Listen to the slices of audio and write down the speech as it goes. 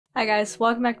Hi guys,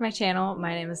 welcome back to my channel.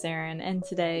 My name is Erin, and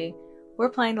today we're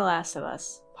playing The Last of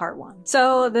Us Part 1.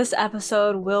 So this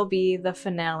episode will be the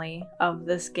finale of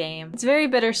this game. It's very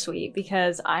bittersweet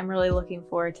because I'm really looking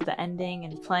forward to the ending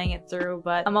and playing it through,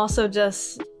 but I'm also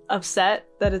just upset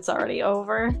that it's already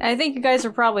over. And I think you guys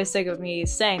are probably sick of me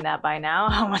saying that by now,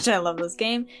 how much I love this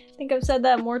game. I think I've said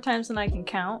that more times than I can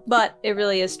count, but it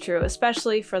really is true,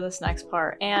 especially for this next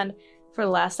part. And for the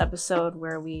last episode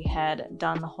where we had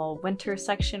done the whole winter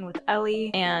section with Ellie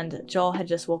and Joel had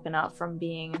just woken up from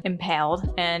being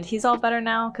impaled, and he's all better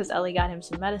now because Ellie got him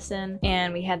some medicine,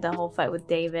 and we had the whole fight with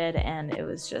David, and it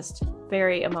was just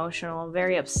very emotional,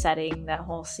 very upsetting, that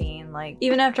whole scene. Like,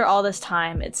 even after all this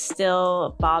time, it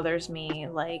still bothers me,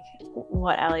 like,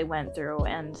 what Ellie went through,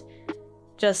 and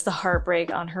just the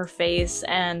heartbreak on her face,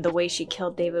 and the way she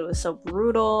killed David was so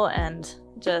brutal, and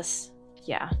just,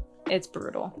 yeah. It's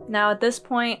brutal. Now at this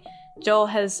point, Joel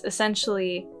has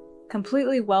essentially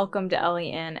completely welcomed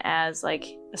Ellie in as like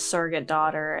a surrogate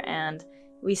daughter, and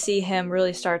we see him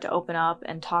really start to open up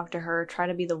and talk to her, try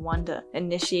to be the one to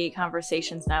initiate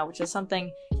conversations now, which is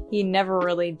something he never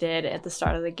really did at the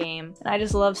start of the game. And I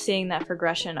just love seeing that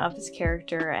progression of his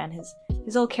character, and his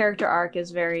whole character arc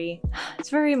is very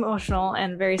emotional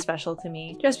and very special to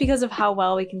me, just because of how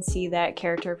well we can see that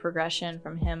character progression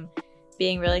from him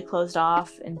being really closed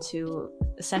off into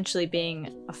essentially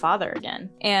being a father again.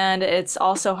 And it's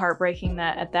also heartbreaking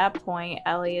that at that point,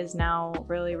 Ellie is now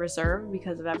really reserved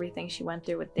because of everything she went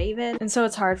through with David. And so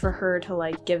it's hard for her to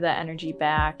like give that energy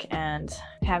back and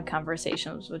have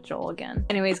conversations with Joel again.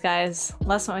 Anyways, guys,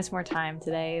 let's not waste more time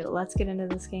today. Let's get into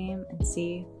this game and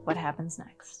see what happens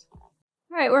next.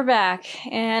 All right, we're back,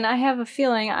 and I have a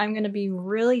feeling I'm gonna be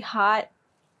really hot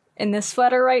in this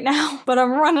sweater right now, but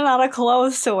I'm running out of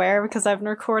clothes to wear because I've been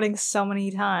recording so many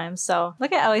times. So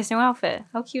look at Ellie's new outfit.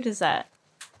 How cute is that?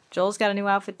 Joel's got a new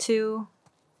outfit too.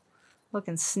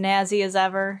 Looking snazzy as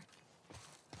ever.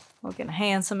 Looking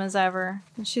handsome as ever.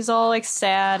 And she's all like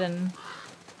sad, and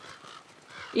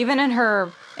even in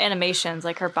her animations,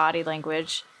 like her body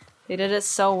language, they did it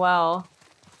so well.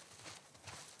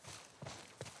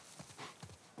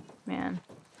 Man.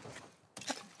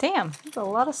 Damn, that's a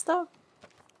lot of stuff.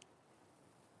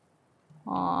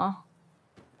 Aw.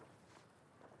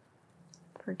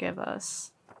 Forgive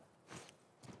us.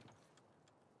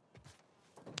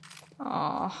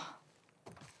 Aw.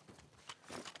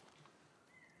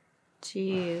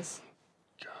 Jeez.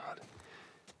 God.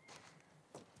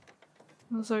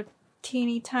 Those are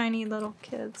teeny tiny little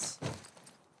kids.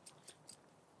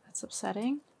 That's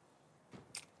upsetting.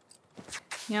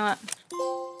 You know what?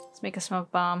 Let's make a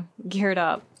smoke bomb. Geared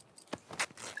up.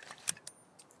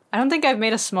 I don't think I've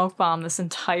made a smoke bomb this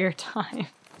entire time.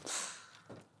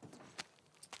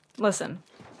 Listen.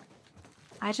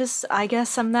 I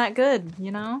guess I'm that good,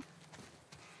 you know?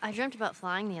 I dreamt about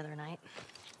flying the other night.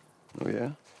 Oh,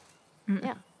 yeah?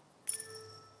 Yeah.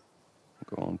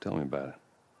 Go on, tell me about it.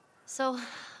 So,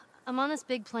 I'm on this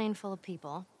big plane full of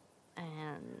people,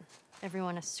 and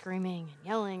everyone is screaming and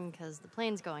yelling because the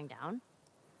plane's going down.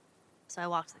 So I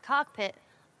walk to the cockpit,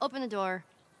 open the door,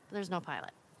 but there's no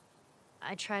pilot.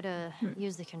 I try to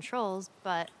use the controls,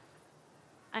 but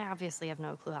I obviously have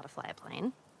no clue how to fly a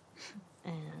plane.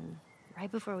 And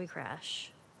right before we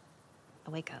crash,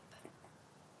 I wake up.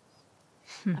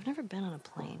 I've never been on a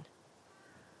plane.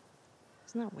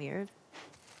 Isn't that weird?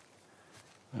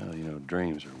 Well, you know,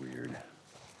 dreams are weird.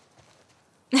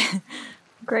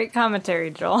 Great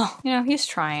commentary, Joel. You know, he's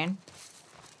trying.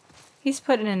 He's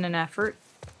putting in an effort.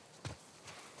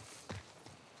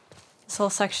 This whole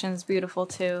section is beautiful,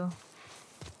 too.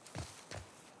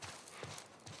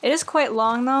 It is quite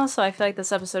long, though, so I feel like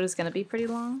this episode is going to be pretty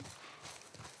long.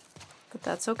 But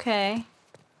that's okay.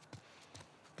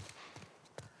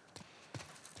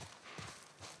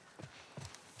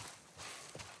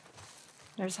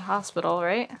 There's a hospital,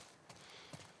 right?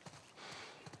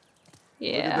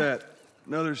 Yeah. Look at that.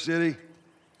 Another city,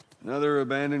 another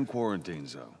abandoned quarantine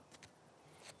zone.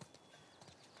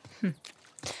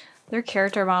 Their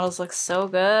character models look so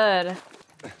good.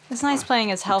 It's nice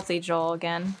playing as healthy Joel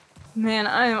again. Man,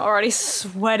 I am already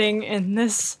sweating in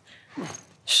this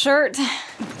shirt.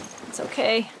 It's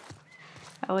okay.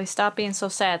 Ellie, stop being so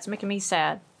sad. It's making me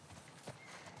sad.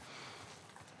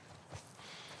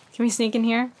 Can we sneak in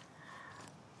here?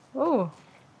 Oh.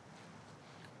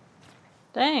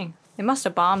 Dang. They must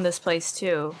have bombed this place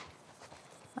too,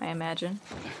 I imagine.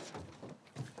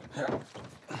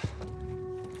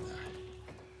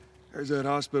 There's that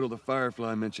hospital the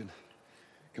Firefly mentioned.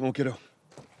 Come on, kiddo.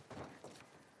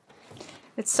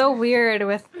 It's so weird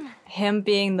with him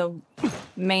being the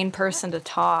main person to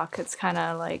talk. It's kind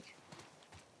of like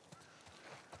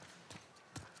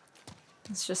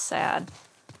It's just sad.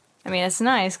 I mean, it's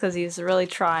nice because he's really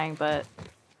trying, but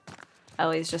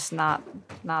Ellie's just not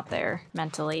there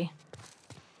mentally.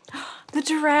 The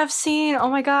giraffe scene! Oh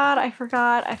my god, I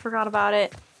forgot about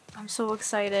it. I'm so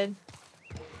excited.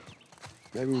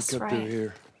 Maybe we cut through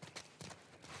here.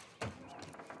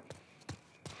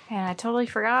 Man, I totally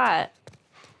forgot.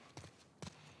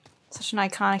 Such an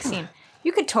iconic scene.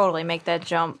 You could totally make that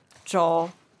jump,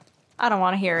 Joel. I don't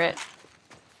want to hear it.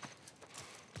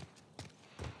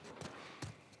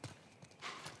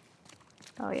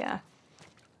 Oh yeah.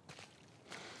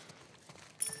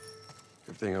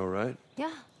 Everything all right?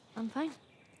 Yeah, I'm fine.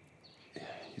 You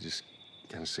just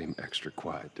kind of seem extra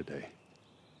quiet today.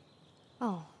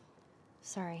 Oh,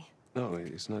 sorry. No,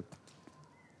 it's not.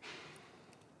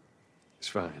 It's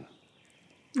fine.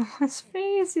 Oh, his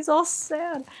face, he's all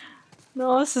sad.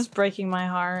 No, this is breaking my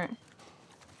heart.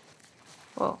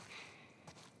 Whoa.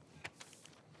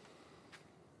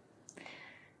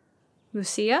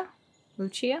 Lucia?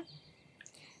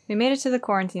 We made it to the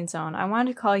quarantine zone. I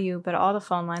wanted to call you, but all the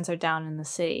phone lines are down in the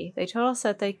city. They told us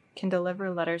that they can deliver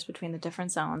letters between the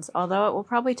different zones, although it will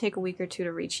probably take a week or two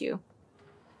to reach you.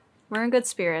 We're in good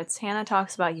spirits. Hannah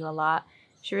talks about you a lot.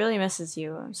 She really misses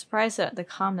you. I'm surprised at the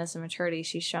calmness and maturity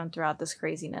she's shown throughout this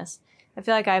craziness. I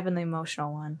feel like I've been the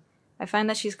emotional one. I find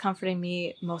that she's comforting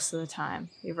me most of the time.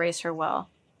 You've raised her well.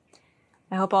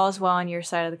 I hope all is well on your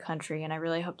side of the country, and I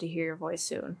really hope to hear your voice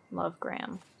soon. Love,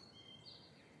 Graham.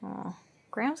 Aw.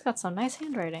 Graham's got some nice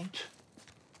handwriting.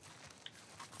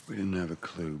 We didn't have a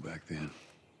clue back then.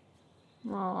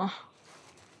 Aw.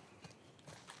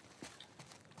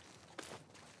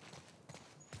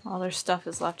 All their stuff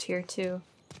is left here, too.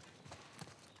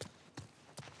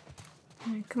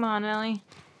 Right, come on, Ellie.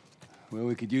 Well,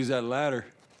 we could use that ladder.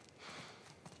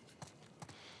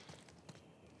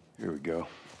 Here we go.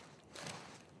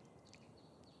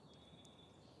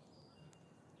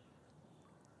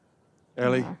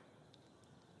 Ellie?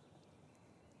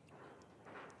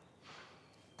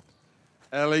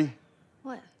 Ellie?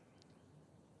 What?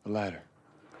 The ladder.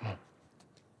 Come on.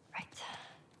 Right.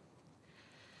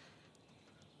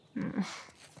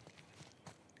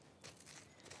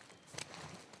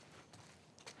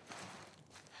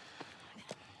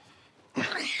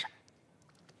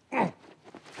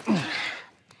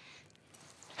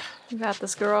 You got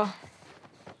this, girl.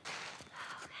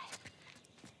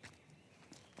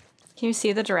 Can you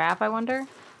see the giraffe, I wonder?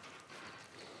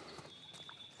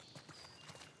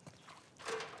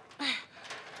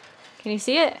 Can you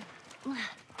see it? Oh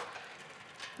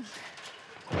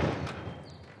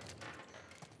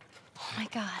my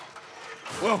god.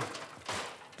 Whoa!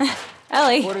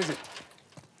 Ellie! What is it?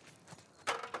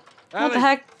 What Ellie? the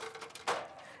heck?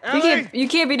 Ellie? You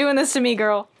can't be doing this to me,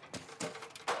 girl.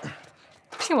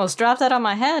 She almost dropped that on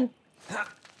my head.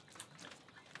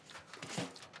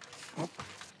 You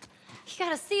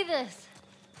gotta see this.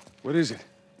 What is it?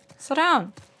 Slow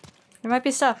down. There might be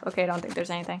stuff. Okay, I don't think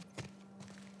there's anything.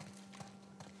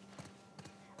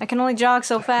 I can only jog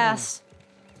so fast.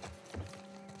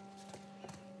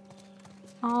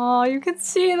 Oh, you can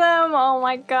see them. Oh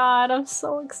my god, I'm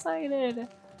so excited. Are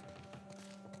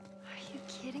you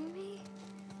kidding me?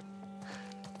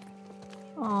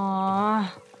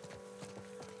 Aww.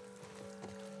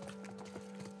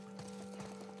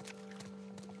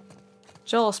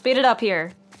 Joel, speed it up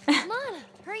here. Come on,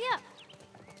 hurry up.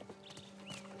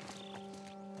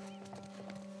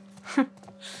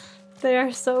 They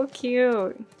are so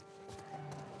cute.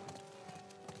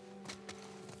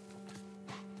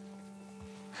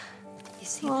 You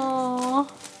see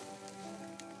Aww.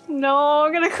 No,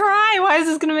 I'm gonna cry. Why is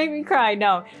this gonna make me cry?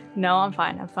 No, no, I'm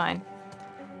fine. I'm fine.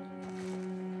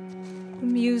 The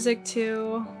music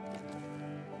too.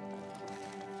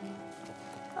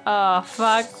 Oh,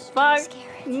 fuck, fuck.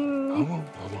 Scared. I won't.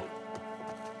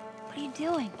 What are you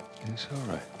doing? It's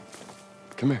all right.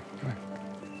 Come here.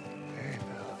 Hey,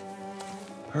 fella.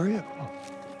 Hurry up.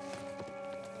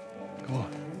 Come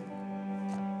on.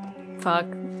 Fuck.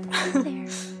 There.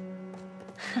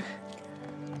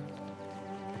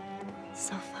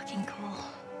 So fucking cool.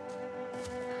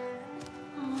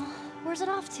 Aw, where's it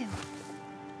off to?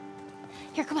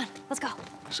 Here, come on, let's go.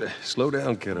 Slow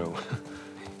down, kiddo.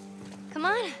 Come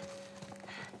on.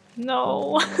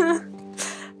 No.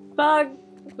 Fuck.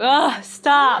 Ugh,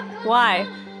 stop. Why?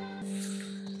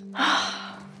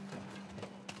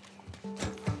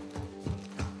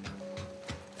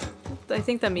 I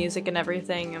think the music and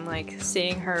everything, and like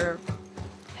seeing her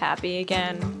happy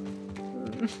again.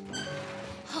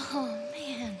 Oh,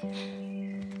 man.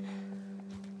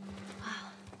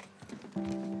 Wow.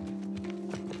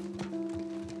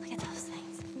 Look at those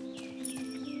things.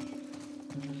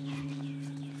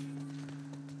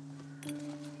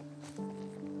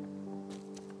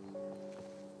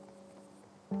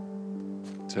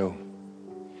 So,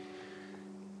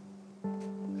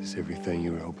 is this everything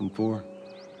you were hoping for?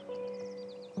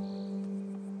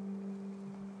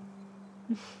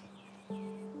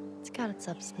 It's got its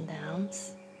ups and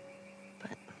downs,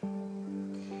 but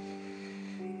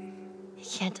you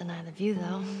can't deny the view,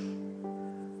 though.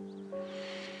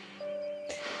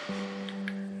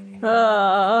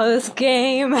 Oh, this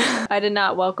game. I did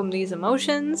not welcome these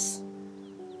emotions.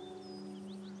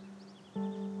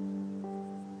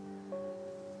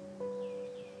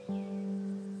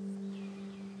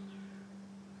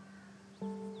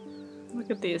 Look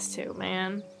at these two,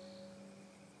 man.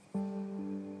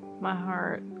 My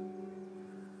heart.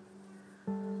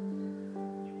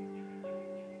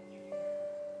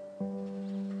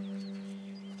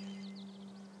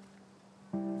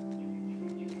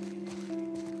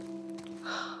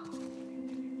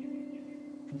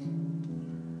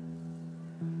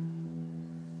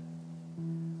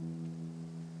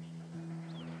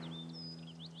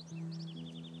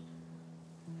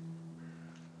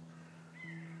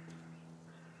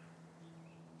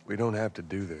 We don't have to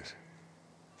do this.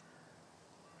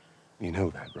 You know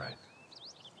that, right?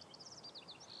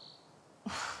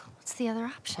 What's the other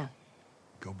option?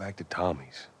 Go back to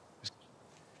Tommy's. Just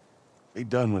be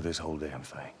done with this whole damn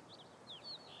thing.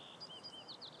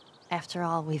 After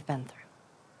all we've been through.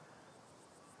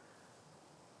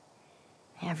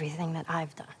 Everything that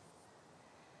I've done.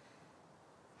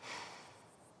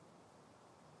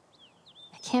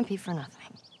 It can't be for nothing.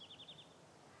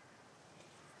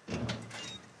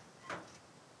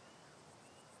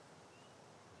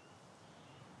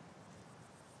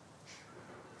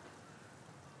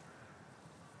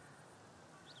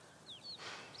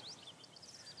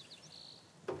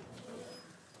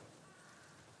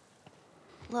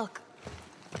 Look,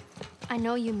 I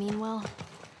know you mean well,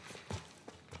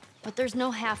 but there's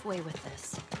no halfway with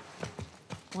this.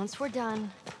 Once we're done,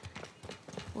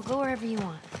 we'll go wherever you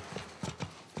want,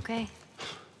 okay?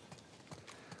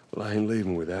 Well, I ain't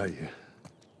leaving without you.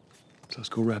 So let's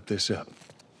go wrap this up.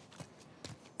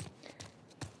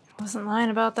 I wasn't lying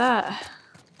about that.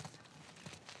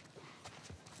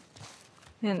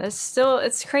 And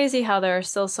it's crazy how there are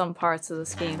still some parts of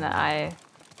this game that I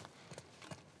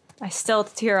still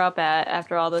tear up at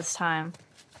after all this time.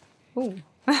 Ooh.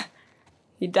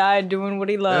 He died doing what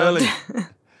he loved. Ellie,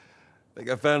 think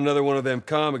I found another one of them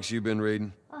comics you've been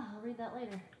reading. Oh, I'll read that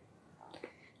later.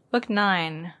 Book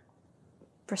 9.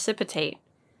 Precipitate.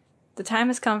 The time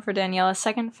has come for Daniela's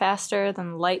second faster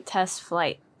than light test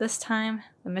flight. This time,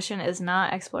 the mission is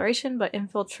not exploration, but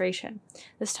infiltration.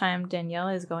 This time,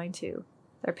 Daniela is going to.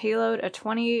 Their payload, a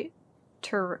 20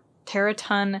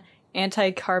 teraton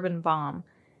anti-carbon bomb.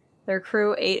 Their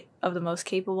crew, 8 of the most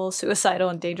capable, suicidal,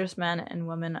 and dangerous men and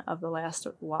women of the last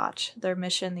watch. Their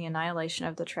mission, the annihilation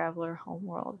of the traveler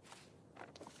homeworld.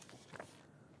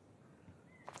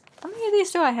 How many of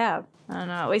these do I have? I don't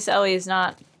know. At least Ellie is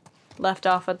not left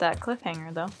off with that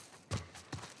cliffhanger, though.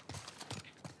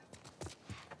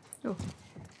 Ooh.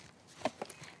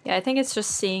 Yeah, I think it's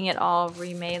just seeing it all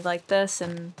remade like this,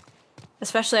 and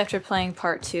especially after playing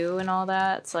part 2 and all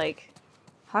that, it's like,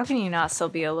 how can you not still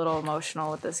be a little emotional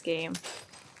with this game?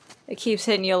 It keeps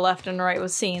hitting you left and right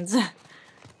with scenes.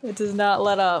 It does not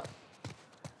let up.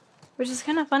 Which is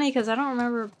kind of funny because I don't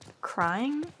remember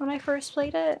crying when I first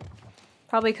played it.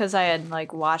 Probably because I had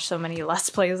like watched so many Let's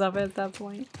Plays of it at that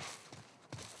point.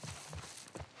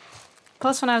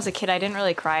 Plus when I was a kid I didn't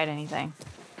really cry at anything.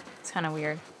 It's kind of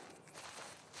weird.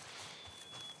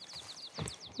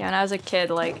 Yeah, when I was a kid,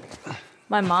 like,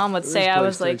 my mom would say I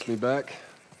was like... Takes me back.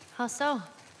 How so?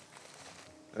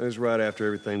 That was right after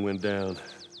everything went down.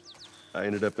 I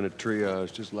ended up in a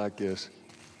triage just like this.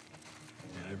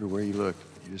 And everywhere you looked,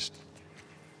 you just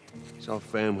saw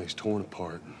families torn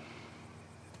apart.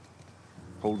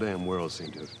 Whole damn world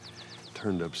seemed to have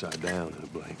turned upside down in a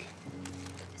blink.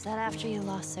 Is that after you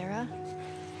lost Sarah?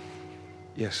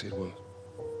 Yes, it was.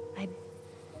 I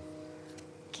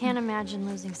can't imagine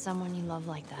losing someone you love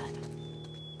like that.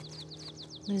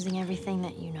 Losing everything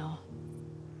that you know.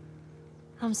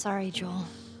 I'm sorry, Joel.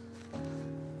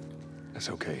 That's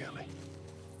okay, Ellie.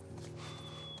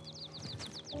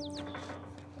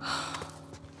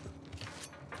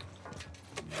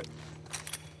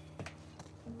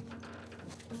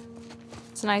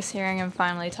 It's nice hearing him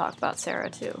finally talk about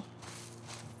Sarah, too.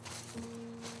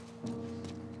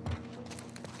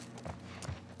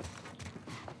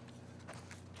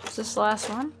 Is this the last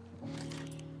one?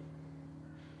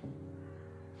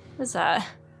 What is that?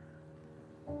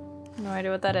 No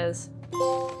idea what that is.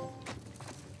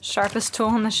 Sharpest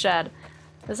tool in the shed.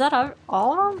 Is that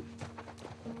all of them?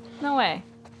 No way.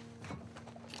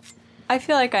 I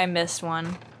feel like I missed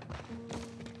one.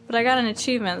 But I got an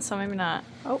achievement, so maybe not.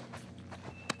 Oh.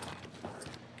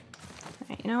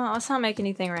 Alright, you know what? Let's not make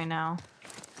anything right now.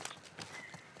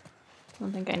 I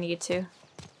don't think I need to.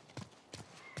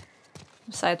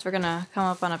 Besides, we're gonna come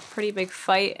up on a pretty big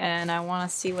fight, and I want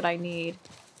to see what I need.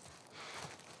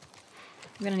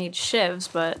 I'm gonna need shivs,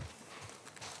 but...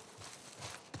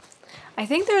 I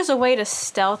think there's a way to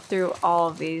stealth through all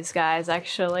of these guys,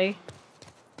 actually.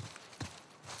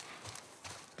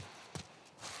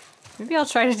 Maybe I'll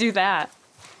try to do that.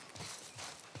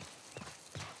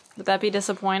 Would that be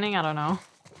disappointing? I don't know.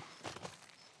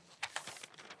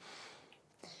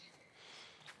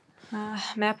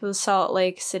 Map of Salt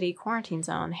Lake City quarantine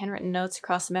zone. Handwritten notes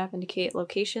across the map indicate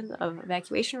locations of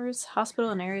evacuation routes,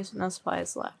 hospital, and areas with no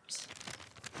supplies left.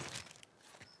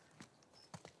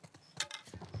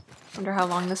 Wonder how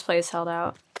long this place held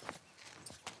out.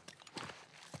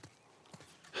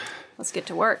 Let's get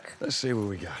to work. Let's see what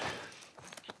we got.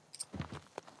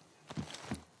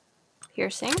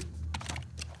 Piercing.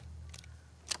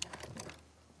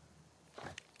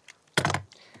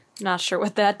 Not sure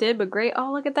what that did, but great.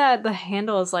 Oh, look at that. The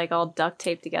handle is like all duct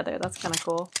taped together. That's kind of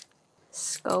cool.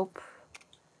 Scope.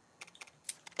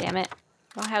 Damn it.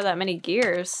 I don't have that many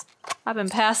gears. I've been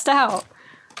passed out.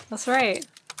 That's right.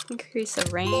 Increase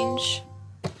the range.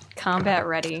 Combat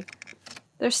ready.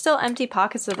 There's still empty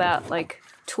pockets of that, like,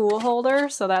 tool holder,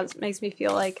 so that makes me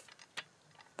feel like...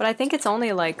 But I think it's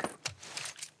only, like...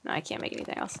 No, I can't make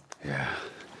anything else. Yeah.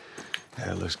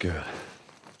 That looks good.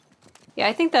 Yeah,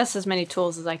 I think that's as many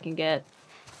tools as I can get.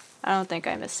 I don't think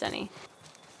I missed any.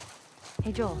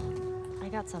 Hey, Joel. I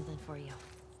got something for you.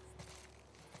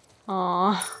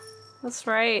 Aw, that's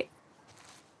right.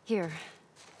 Here.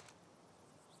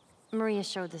 Maria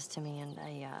showed this to me, and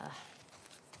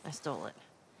I stole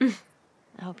it.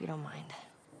 I hope you don't mind.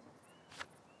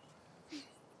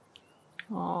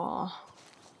 Aw.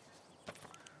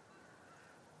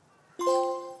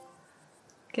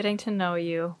 Getting to know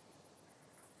you.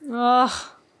 Ugh.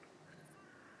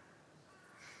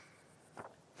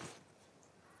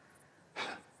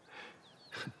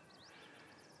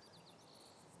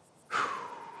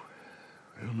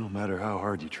 Well, no matter how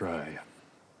hard you try,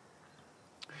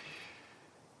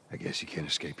 I guess you can't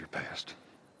escape your past.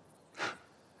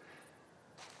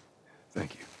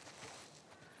 Thank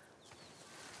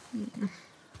you.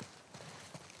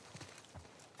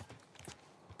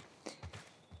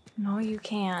 No, you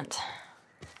can't.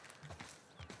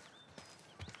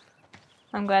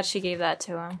 I'm glad she gave that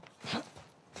to him.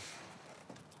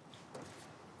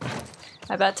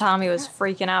 I bet Tommy was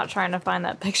freaking out trying to find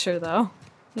that picture, though.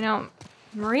 You know,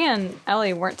 Maria and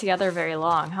Ellie weren't together very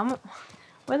long.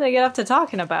 What did they get up to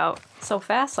talking about so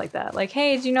fast like that? Like,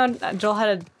 hey, do you know Joel had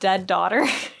a dead daughter?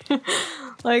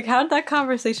 Like, how did that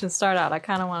conversation start out? I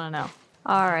kind of want to know.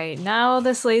 Alright, now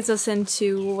this leads us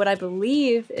into what I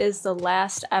believe is the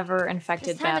last ever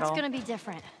infected this time battle. It's gonna be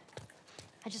different.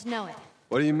 I just know it.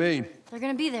 What do you mean? They're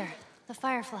gonna be there. The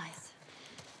Fireflies.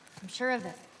 I'm sure of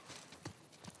it.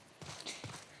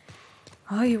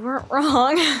 Oh, you weren't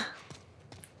wrong.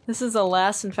 This is the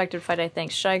last infected fight, I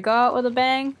think. Should I go out with a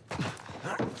bang?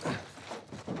 I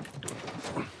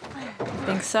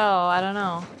think so. I don't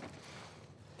know.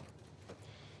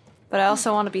 But I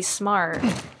also want to be smart.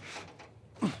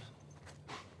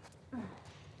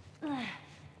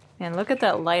 Man, look at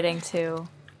that lighting, too.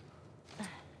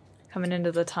 Coming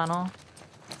into the tunnel.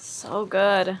 So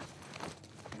good.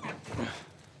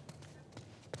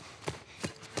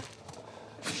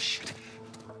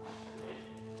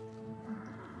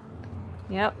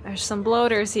 Yep, there's some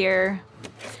bloaters here.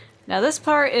 Now this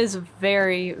part is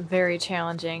very, very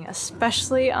challenging,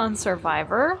 especially on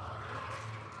Survivor.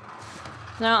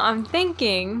 Now I'm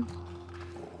thinking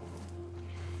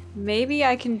maybe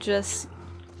I can just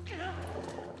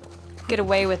get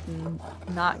away with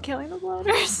not killing the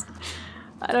bloaters.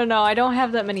 I don't know, I don't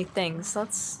have that many things.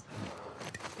 Let's...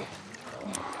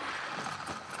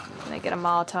 Can I get a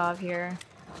Molotov here?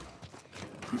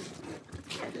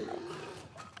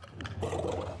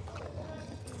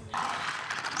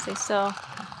 Stay still.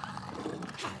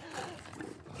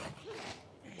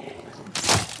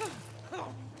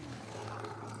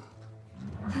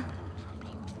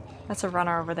 That's a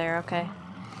runner over there, okay.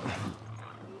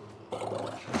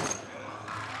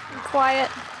 Quiet.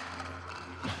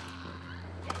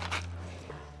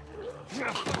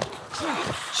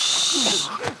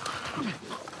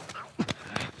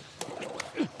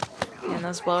 And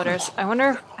those bloaters. I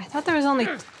wonder, I thought there was only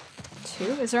two?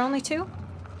 Is there only two?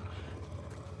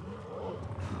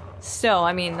 Still,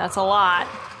 I mean, that's a lot.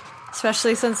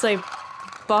 Especially since they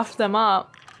buffed them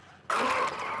up.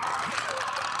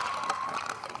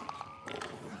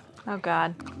 Oh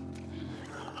god.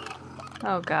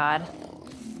 Oh god.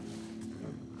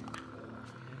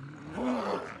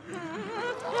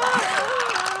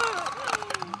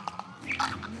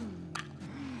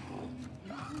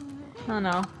 Oh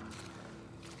no.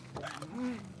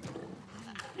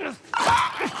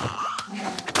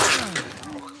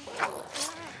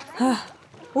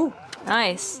 Ooh,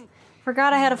 nice.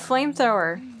 Forgot I had a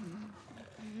flamethrower.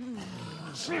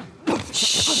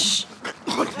 Shh.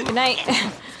 Good night.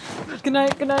 Good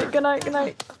night, good night, good night, good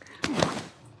night.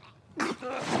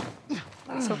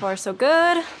 So far, so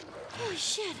good. Holy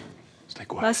shit. Stay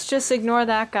quiet. Let's just ignore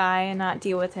that guy and not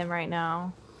deal with him right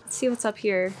now. Let's see what's up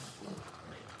here.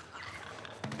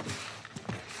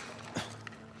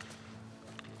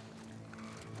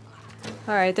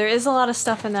 Alright, there is a lot of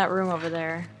stuff in that room over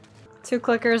there. 2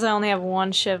 clickers, I only have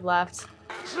 1 shiv left.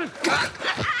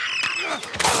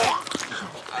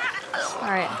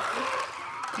 Alright.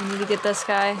 I need to get this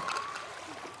guy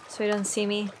so he doesn't see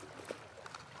me.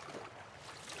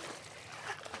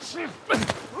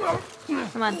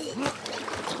 Come on.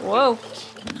 Whoa.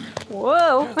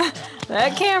 Whoa.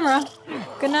 That camera.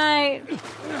 Good night.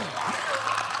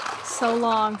 So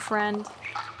long, friend.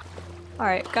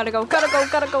 Alright, gotta go, gotta go,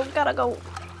 gotta go, gotta go.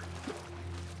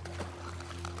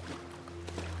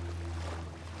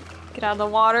 Get out of the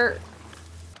water.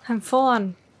 I'm full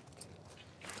on.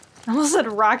 I almost said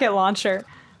rocket launcher.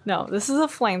 No, this is a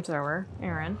flamethrower,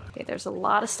 Aaron. Okay, there's a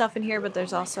lot of stuff in here, but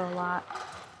there's also a lot.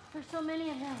 There's so many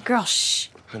of them. Girl, shh.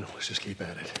 I know, let's just keep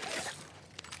at it.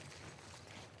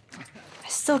 I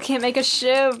still can't make a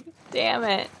shiv. Damn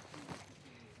it.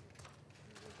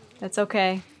 That's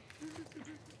okay.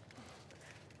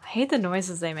 I hate the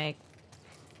noises they make.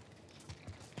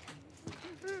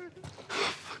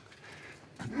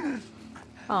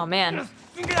 Oh man.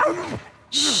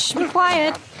 Shh, be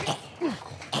quiet.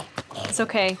 It's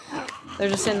okay. They're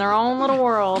just in their own little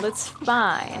world. It's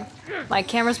fine. My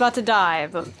camera's about to die,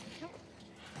 but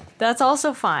that's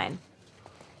also fine.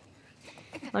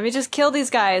 Let me just kill these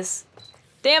guys.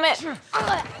 Damn it!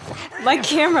 My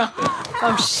camera!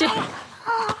 Oh shit.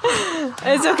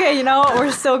 It's okay, you know what?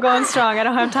 We're still going strong. I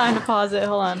don't have time to pause it.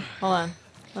 Hold on, hold on.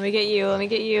 Let me get you, let me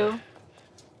get you.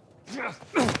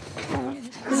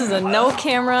 This is a no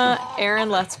camera Aaron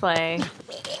Let's Play.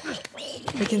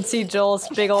 We can see Joel's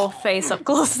big old face up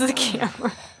close to the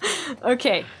camera.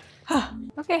 Okay.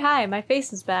 Okay, hi, my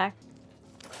face is back.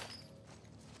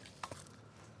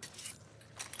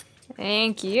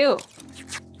 Thank you.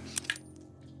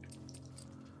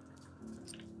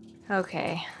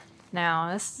 Okay,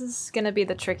 now this is gonna be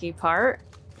the tricky part.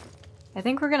 I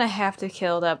think we're gonna have to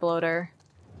kill that bloater.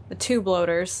 The 2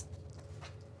 bloaters.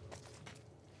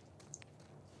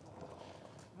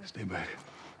 Stay back.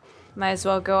 Might as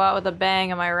well go out with a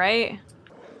bang, am I right?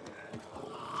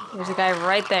 There's a guy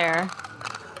right there.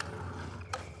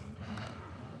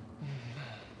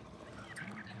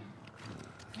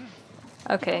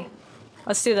 Okay,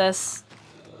 let's do this.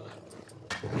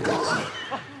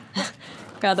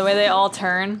 God, the way they all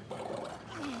turn.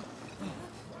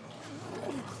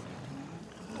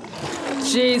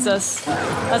 Jesus,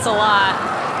 that's a lot.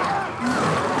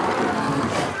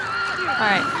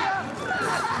 Alright.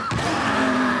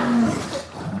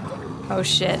 Oh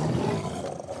shit.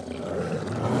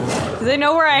 Do they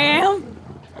know where I am?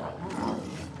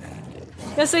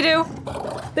 Yes, they do.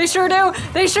 They sure do.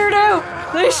 They sure do.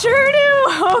 They sure do.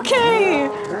 Okay.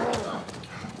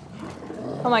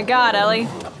 Oh my god, Ellie.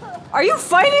 Are you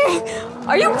fighting?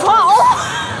 Are you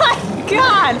oh my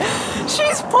god.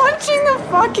 She's punching the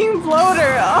fucking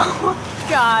bloater. Oh my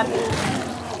god.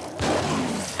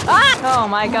 Ah! Oh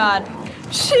my god.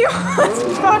 She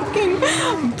was fucking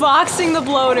boxing the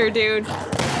bloater, dude.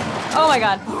 Oh my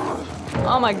god.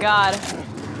 Oh my god.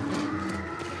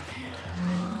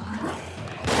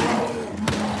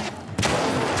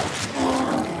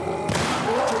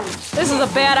 This is a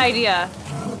bad idea.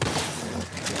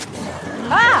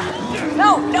 Ah!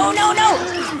 No, no, no, no!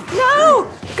 No!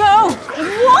 Go!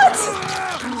 What?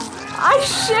 I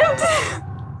shifted!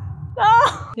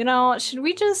 No! You know, should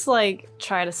we just, like,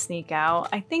 try to sneak out?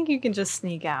 I think you can just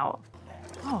sneak out.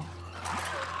 Oh.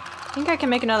 I think I can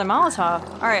make another Molotov.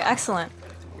 Alright, excellent.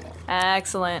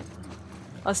 Excellent.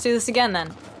 Let's do this again, then.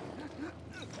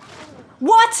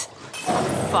 What?!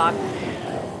 Fuck.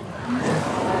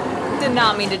 Did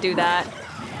not mean to do that.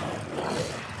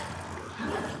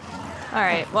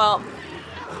 Alright, well...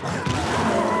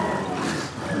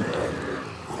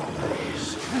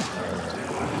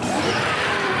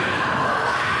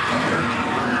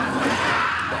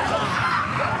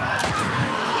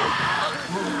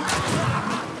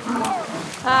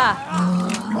 Ah.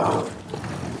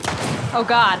 Oh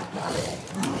god.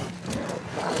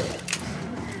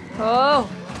 Oh!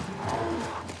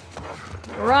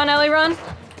 Run, Ellie, run!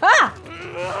 Ah!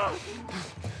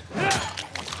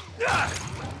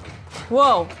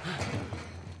 Whoa!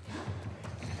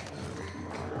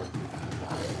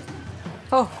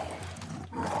 Oh!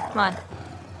 Come on.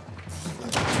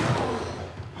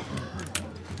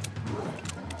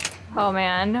 Oh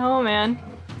man, oh man.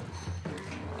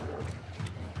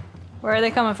 Where are they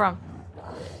coming from?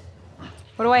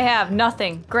 What do I have?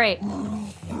 Nothing. Great.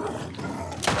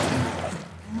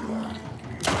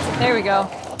 There we go.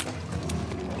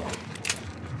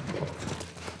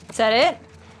 Is that it?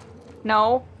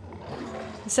 No.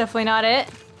 It's definitely not it.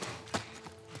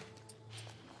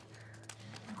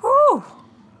 Whew.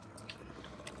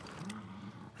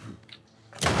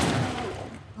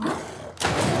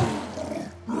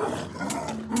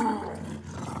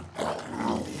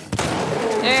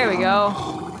 There we go.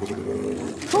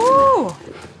 Woo!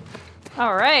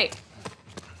 All right.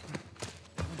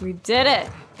 We did it.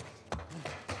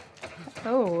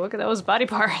 Oh, look at those body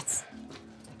parts.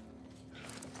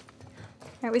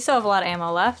 All right, we still have a lot of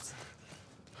ammo left.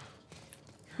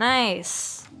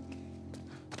 Nice.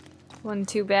 Wasn't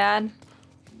too bad.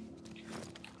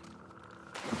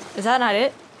 Is that not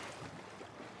it?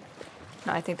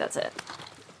 No, I think that's it.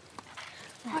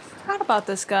 Oh, I forgot about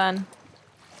this gun.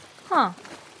 Huh.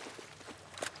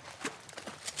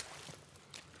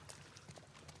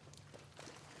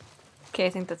 Okay, I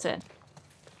think that's it.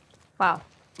 Wow.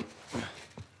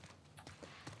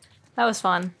 That was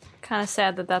fun. Kind of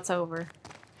sad that that's over.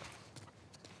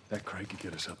 That crate could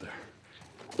get us up there.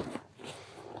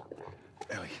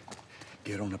 Ellie,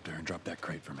 get on up there and drop that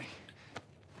crate for me.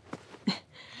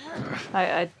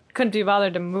 I couldn't be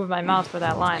bothered to move my mouth for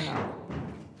that line, though.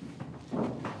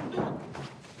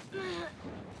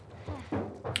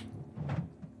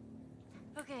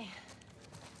 Okay.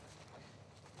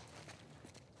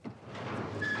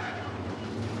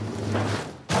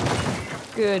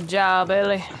 Good job,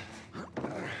 Ellie.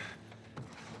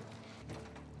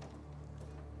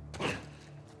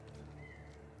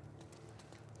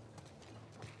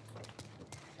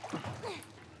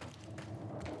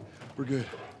 We're good.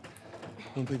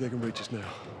 I don't think they can reach us now.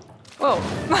 Whoa.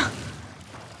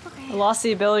 Okay. I lost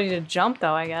the ability to jump,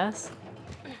 though, I guess.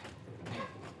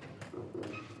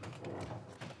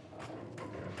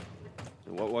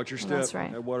 Watch your step. That's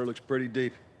right. That water looks pretty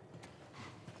deep.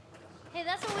 Hey,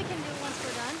 that's what we can do once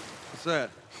we're done. What's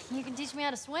that? You can teach me how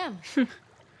to swim.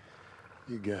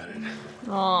 You got it.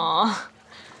 Aw.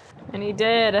 And he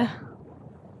did.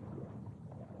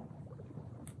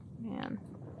 Man.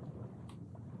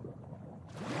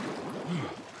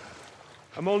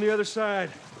 I'm on the other side.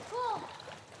 Cool.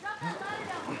 Drop that ladder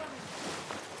down for me.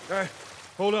 All right,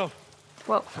 hold on.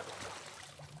 Whoa.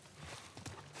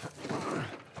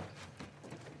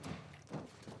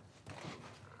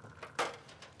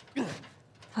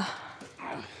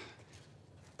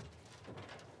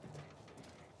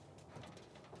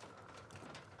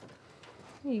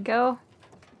 There you go.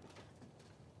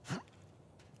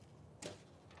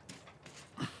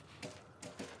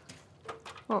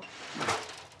 Whoa. All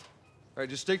right,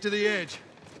 just stick to the edge.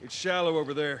 It's shallow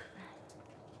over there.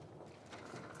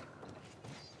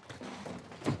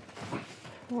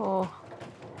 Whoa.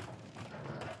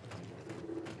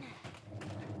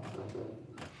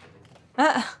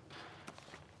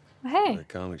 Hey. The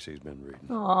comics he's been reading.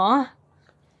 Aw.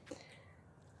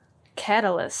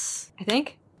 Catalyst, I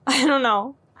think? I don't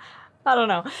know.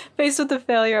 Faced with the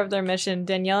failure of their mission,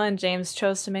 Daniela and James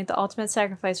chose to make the ultimate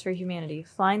sacrifice for humanity,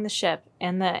 flying the ship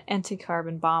and the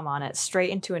anti-carbon bomb on it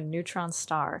straight into a neutron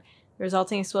star. The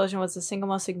resulting explosion was the single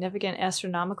most significant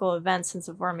astronomical event since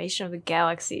the formation of the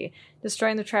galaxy,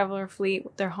 destroying the Traveler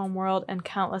fleet, their homeworld, and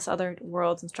countless other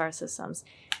worlds and star systems.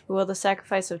 Will the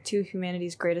sacrifice of two of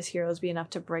humanity's greatest heroes be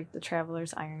enough to break the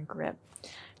Traveler's iron grip?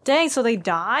 Dang, so they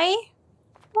die?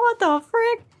 What the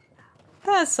frick?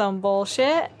 That's some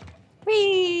bullshit.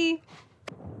 Whee!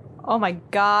 Oh my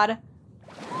god.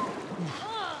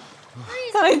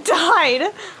 I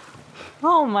died!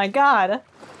 Oh my god.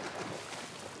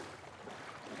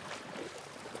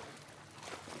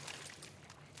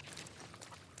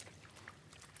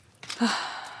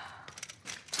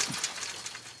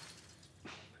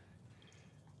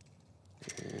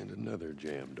 And another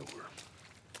jam door.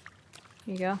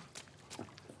 Here you go.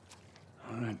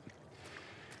 All right.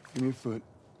 Give me a foot.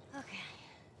 Okay.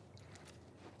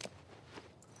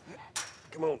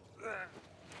 Come on.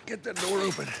 Get that door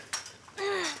open.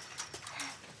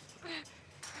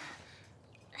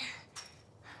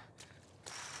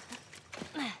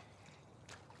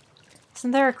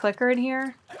 Isn't there a clicker in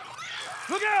here?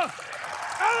 Look out!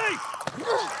 Ellie!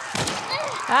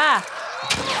 Ah!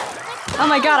 That's Oh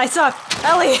my god, I suck!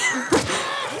 Ellie!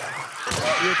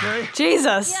 You okay?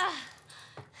 Jesus! Yeah.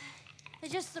 They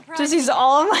just surprised Just me. use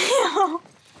all of my ammo.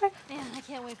 Man, I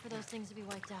can't wait for those things to be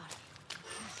wiped out.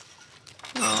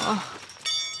 Oh.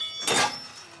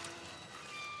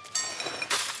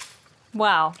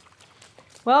 Wow.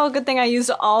 Well, good thing I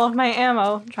used all of my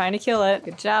ammo trying to kill it.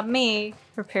 Good job, me.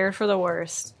 Prepared for the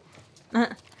worst.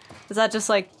 Is that just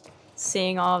like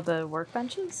seeing all of the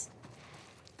workbenches?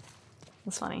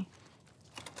 That's funny.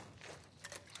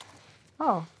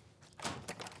 Oh.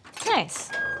 Nice.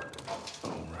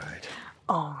 Alright.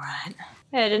 Alright.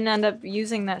 Hey, I didn't end up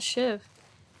using that shiv.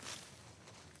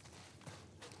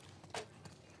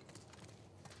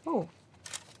 Oh.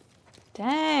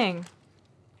 Dang.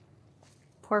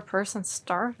 Poor person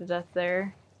starved to death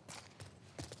there.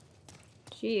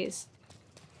 Jeez.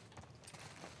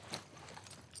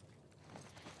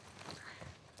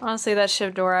 Honestly, that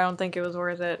shiv door, I don't think it was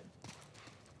worth it.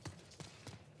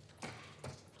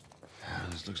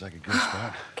 This looks like a good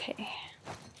spot. Okay.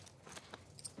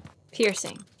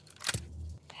 Piercing.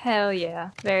 Hell yeah.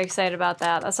 Very excited about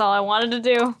that. That's all I wanted to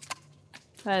do.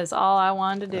 That is all I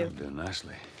wanted to do. That'll do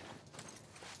nicely.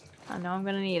 I know I'm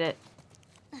gonna need it.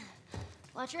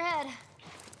 Watch your head.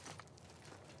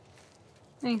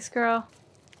 Thanks, girl.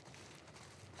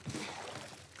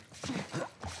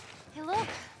 Hey, look.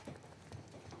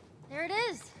 There it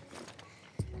is.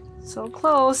 So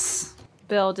close.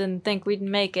 Bill didn't think we'd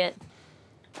make it.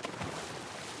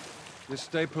 Just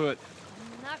stay put.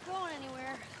 I'm not going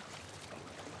anywhere.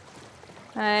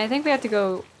 I think we have to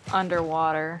go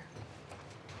underwater.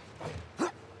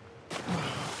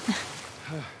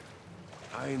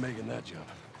 I ain't making that jump.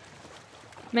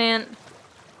 Man,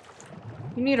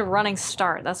 you need a running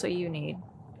start. That's what you need.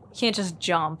 You can't just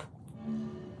jump.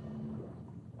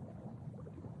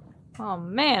 Oh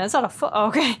man, it's not a foot. Oh,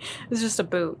 okay, it's just a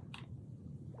boot.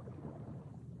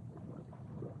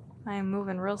 I am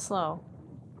moving real slow.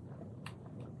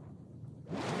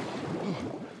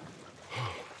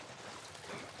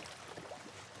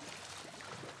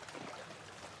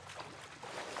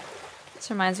 This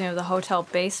reminds me of the hotel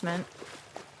basement,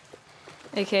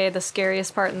 aka the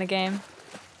scariest part in the game.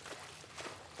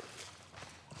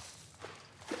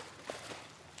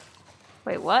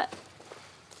 Wait, what?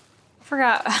 I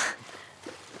forgot.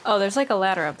 Oh, there's like a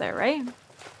ladder up there, right?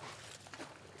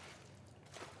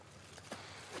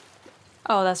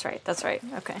 Oh, that's right, that's right.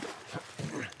 Okay.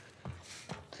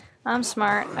 I'm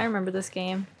smart. I remember this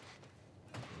game.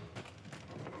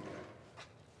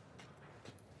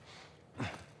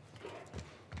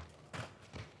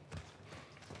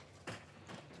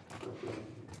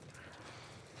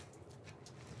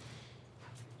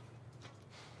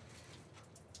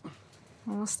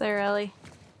 Almost there, Ellie.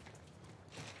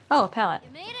 Oh, a pallet.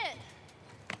 You made it.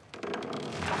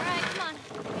 All right, come on.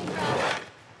 Big drop.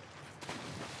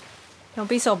 Don't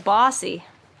be so bossy.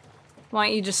 Why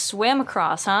don't you just swim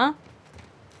across, huh?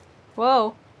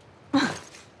 Whoa.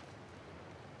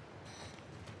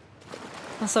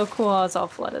 That's so cool how it's all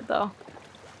flooded, though.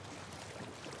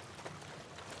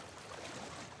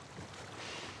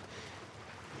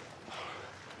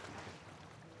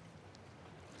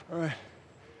 All right.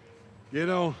 Get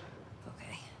on.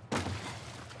 Okay.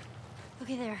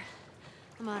 Okay, there.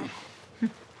 I'm on it.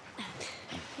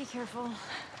 Be careful.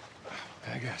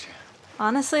 I got you.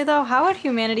 Honestly, though, how would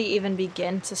humanity even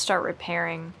begin to start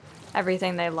repairing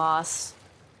everything they lost?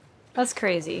 That's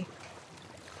crazy.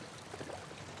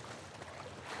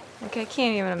 Like, I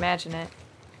can't even imagine it.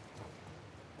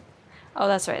 Oh,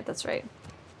 that's right, that's right.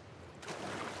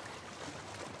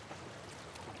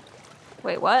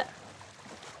 Wait, what?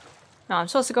 No, I'm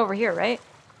supposed to go over here, right?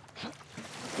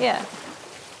 Yeah.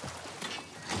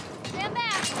 Stand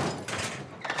back.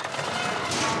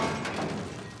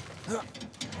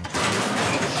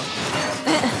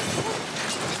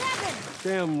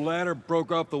 Damn ladder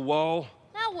broke off the wall.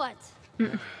 Now what?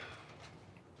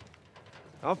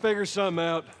 I'll figure something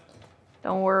out.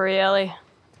 Don't worry, Ellie.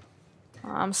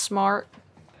 I'm smart.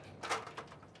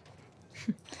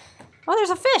 Oh,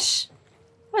 there's a fish!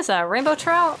 What is that, a rainbow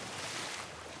trout?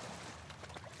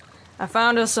 I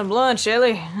found us some lunch,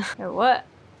 Ellie. Wait, what?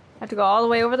 I have to go all the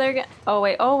way over there again? Oh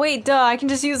wait, duh, I can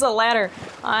just use the ladder.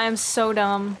 I'm so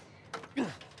dumb.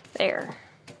 There.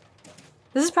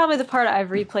 This is probably the part I've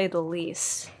replayed the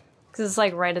least. Because it's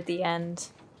like right at the end.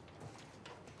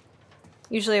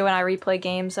 Usually when I replay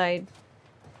games, I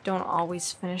don't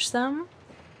always finish them.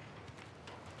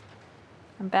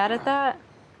 I'm bad at that.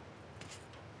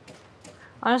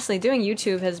 Honestly, doing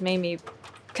YouTube has made me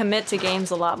commit to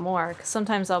games a lot more. Because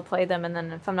sometimes I'll play them and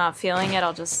then if I'm not feeling it,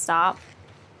 I'll just stop.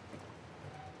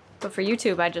 But for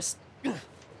YouTube,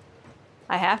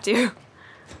 I have to.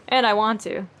 And I want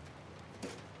to.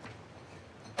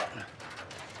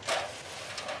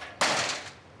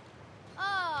 Oh,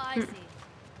 I see.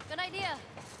 Good idea.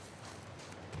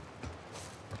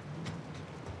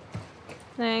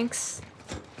 Thanks.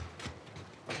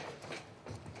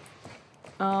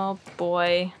 Oh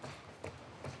boy.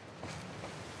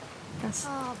 That's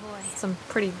Oh boy. some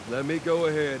pretty Let me go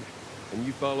ahead, and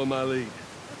you follow my lead.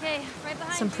 Okay, right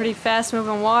behind some you. pretty fast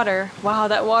moving water. Wow,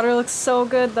 that water looks so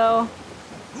good though.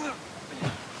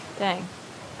 Dang.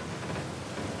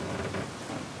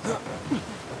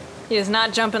 He is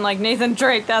not jumping like Nathan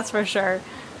Drake, that's for sure.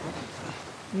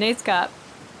 Nate's got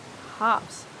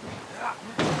hops.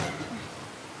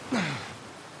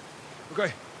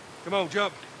 Okay, come on,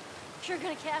 jump. You're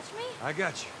gonna catch me? I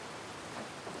got you.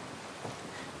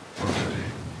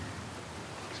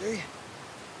 See?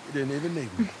 You didn't even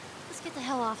need me. Let's get the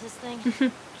hell off this thing.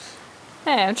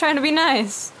 Hey, I'm trying to be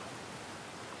nice.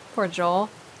 Poor Joel.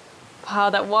 Wow,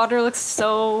 that water looks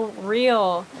so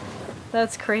real.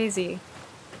 That's crazy.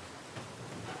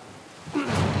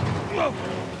 Whoa!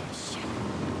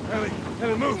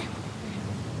 Ellie, move!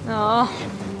 Oh.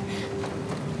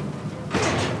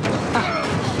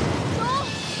 Joel!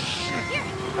 Here!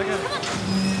 I got it.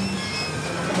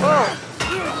 Whoa.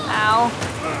 Ow.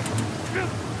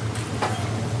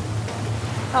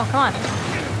 Oh, come on.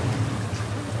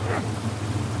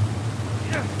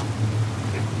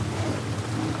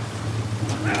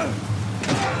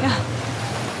 Yeah.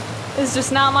 It's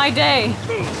just not my day.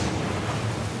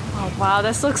 Oh, wow,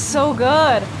 this looks so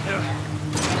good.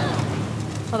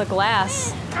 Oh, the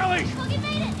glass. Ellie! Look, it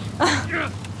made it!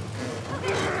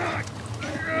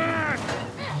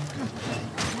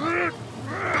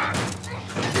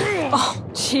 Oh,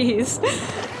 jeez.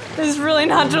 This is really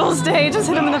not Joel's day. Just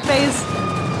hit him in the face.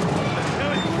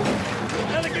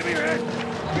 Ellie, give me your hand!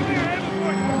 Give me your hand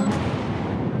before...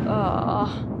 Oh.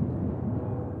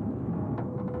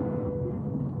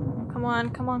 Come on,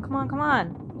 come on, come on, come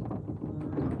on.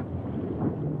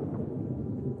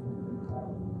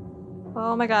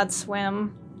 Oh my god,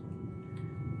 swim.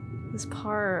 This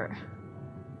part.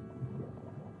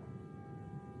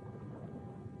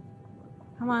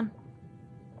 Come on.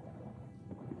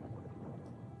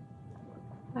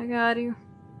 I got you.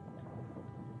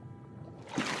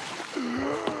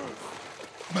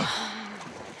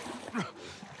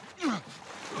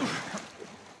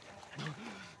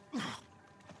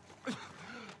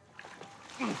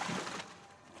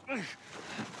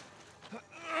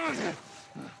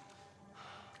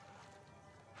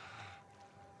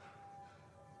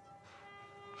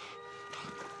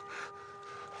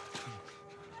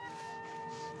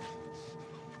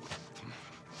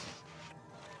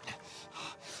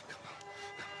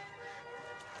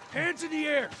 Hands in the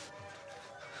air!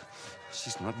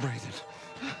 She's not breathing.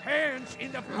 Hands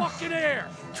in the fucking air!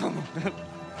 Come on.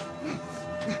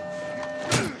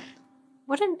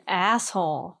 What an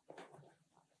asshole.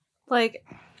 Like,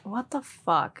 what the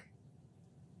fuck?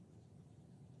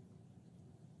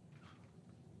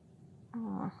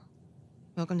 Oh.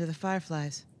 Welcome to the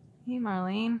Fireflies. Hey,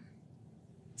 Marlene.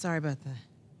 Sorry about that.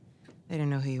 They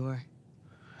didn't know who you were.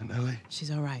 And Ellie? She's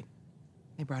all right.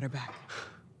 They brought her back.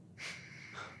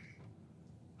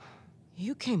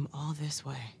 You came all this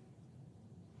way.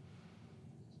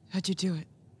 How'd you do it?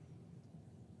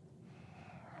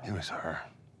 It was her.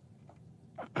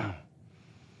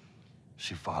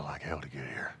 She fought like hell to get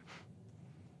here.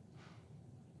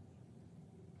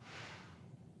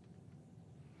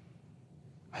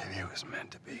 Maybe it was meant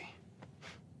to be.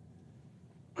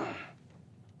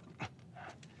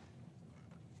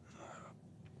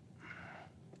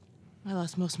 I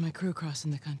lost most of my crew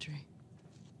crossing the country.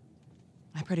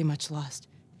 I pretty much lost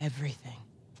everything.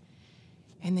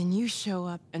 And then you show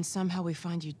up, and somehow we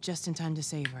find you just in time to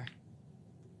save her.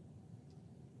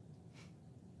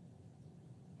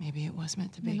 Maybe it was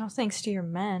meant to be. No thanks to your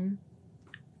men.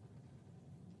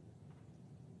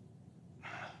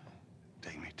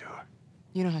 Take me to her.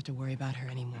 You don't have to worry about her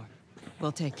anymore.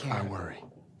 We'll take care I of her. worry.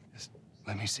 Just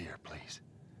let me see her, please.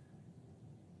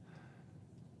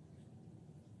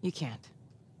 You can't.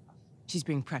 She's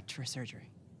being prepped for surgery.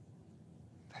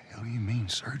 The hell do you mean,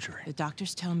 surgery? The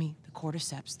doctors tell me the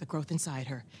cordyceps, the growth inside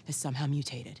her, has somehow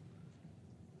mutated.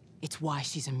 It's why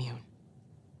she's immune.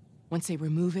 Once they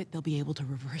remove it, they'll be able to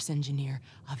reverse engineer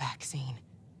a vaccine.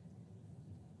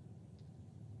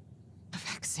 A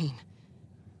vaccine.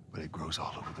 But it grows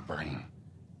all over the brain.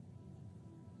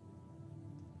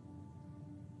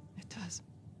 It does.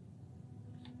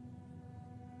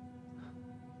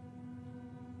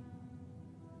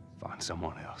 Find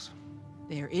someone else.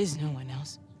 There is no one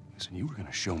else. Listen, you were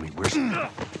gonna show me where she...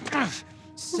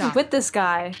 Stop. With this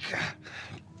guy.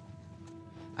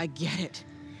 I get it.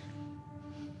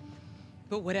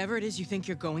 But whatever it is you think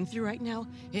you're going through right now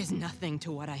is nothing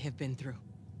to what I have been through.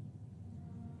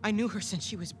 I knew her since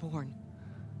she was born.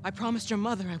 I promised her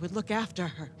mother I would look after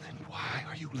her. Then why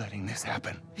are you letting this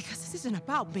happen? Because this isn't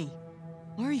about me,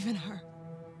 or even her.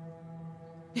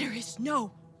 There is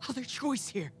no other choice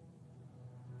here.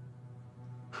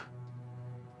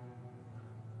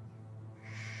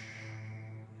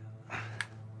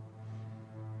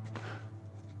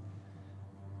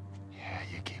 Yeah,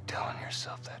 you keep telling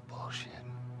yourself that bullshit.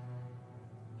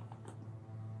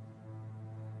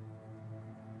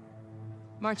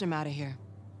 March him out of here.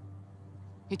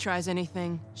 He tries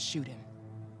anything, shoot him.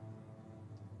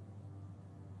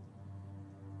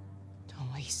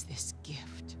 Don't waste this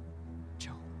gift,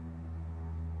 Joel.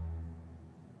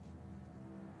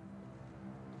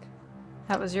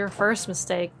 That was your first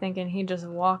mistake, thinking he'd just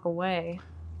walk away.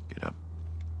 Get up.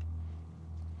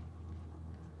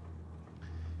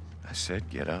 I said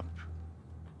get up.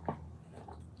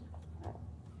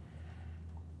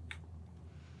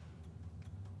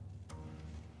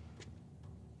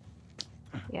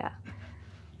 Yeah.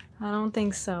 I don't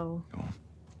think so. Go on.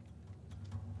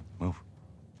 Move.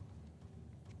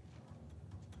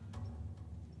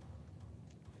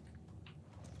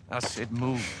 I said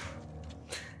move.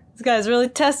 This guy's really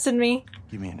testing me.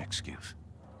 Give me an excuse.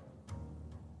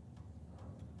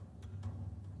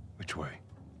 Which way?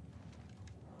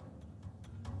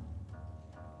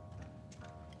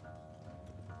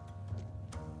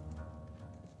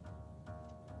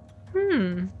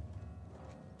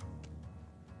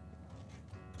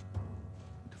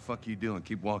 What the fuck are you doing?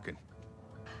 Keep walking.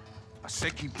 I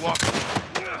said keep walking.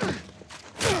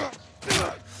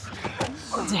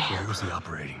 Where was the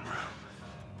operating room?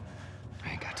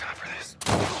 I ain't got time for this.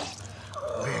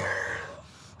 Where?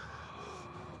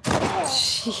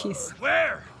 Jeez.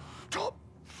 Where? Top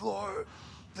floor,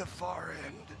 the far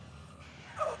end.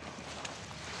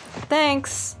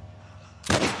 Thanks.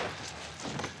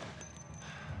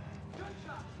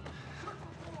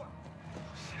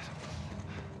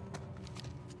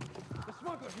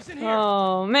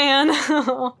 Oh, man.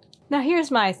 Now here's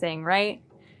my thing, right?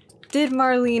 Did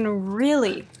Marlene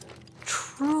really,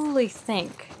 truly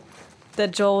think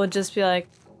that Joel would just be like,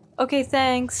 okay,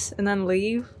 thanks, and then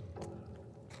leave?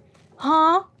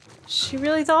 Huh? She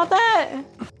really thought that?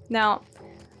 Now,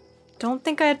 don't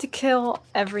think I have to kill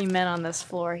every man on this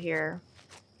floor here.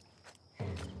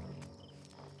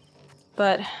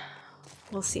 But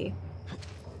we'll see.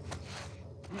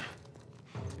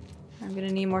 I'm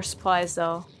gonna need more supplies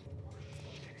though.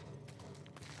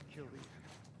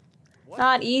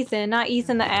 Not Ethan, not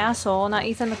Ethan the asshole, not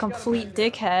Ethan the complete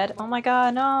dickhead. Oh my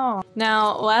god, no.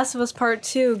 Now, Last of Us Part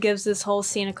 2 gives this whole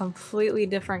scene a completely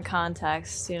different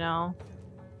context, you know,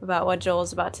 about what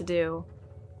Joel's about to do.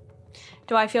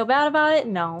 Do I feel bad about it?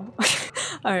 No.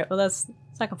 Alright, well that's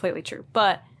not completely true.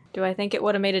 But, do I think it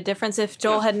would have made a difference if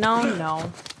Joel had known?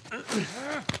 No.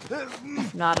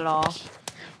 Not at all.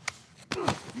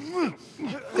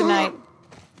 Good night.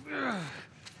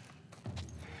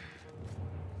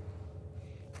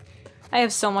 I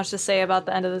have so much to say about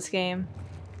the end of this game.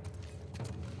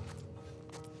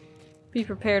 Be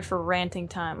prepared for ranting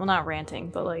time. Well, not ranting,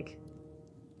 but like...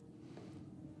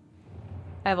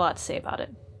 I have a lot to say about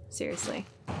it. Seriously.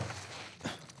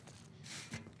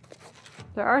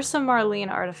 There are some Marlene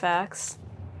artifacts.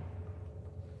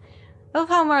 I love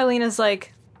how Marlene is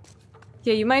like,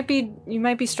 yeah, you might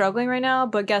be struggling right now,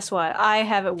 but guess what? I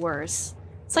have it worse.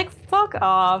 It's like, fuck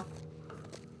off.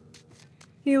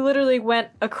 He literally went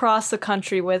across the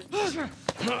country with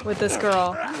this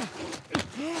girl.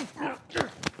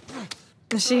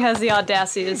 And she has the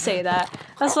audacity to say that.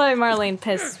 That's why Marlene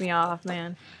pisses me off,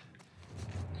 man.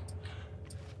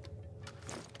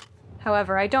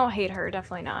 However, I don't hate her,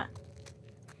 definitely not.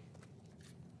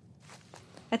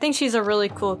 I think she's a really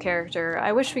cool character.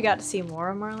 I wish we got to see more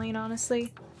of Marlene,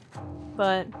 honestly.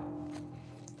 But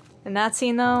in that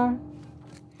scene, though,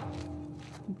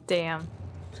 damn.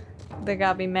 They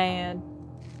got me mad.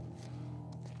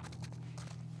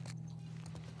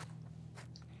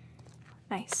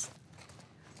 Nice.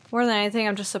 More than anything,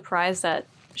 I'm just surprised that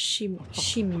she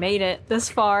made it this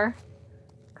far.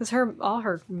 Because all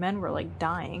her men were like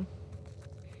dying.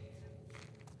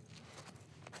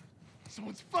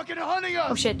 Someone's fucking hunting us!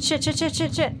 Oh shit, shit.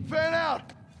 Fan out!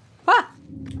 Ah!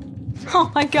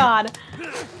 Oh my god.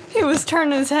 He was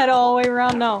turning his head all the way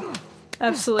around. No.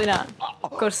 Absolutely not.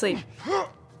 Go to sleep.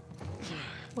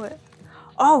 What?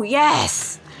 Oh,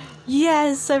 yes!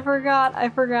 Yes, I forgot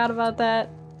about that.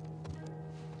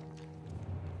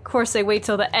 Of course, they wait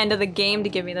till the end of the game to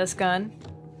give me this gun.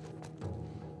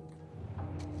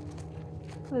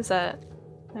 What is that?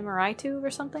 MRI tube or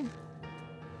something?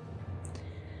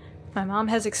 My mom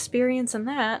has experience in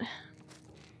that.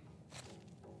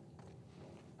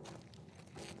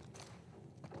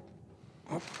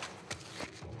 Oh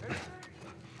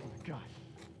God.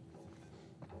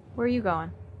 Where are you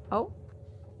going? Oh.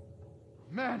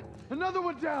 Man, another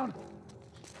one down!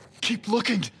 Keep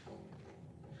looking!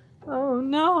 Oh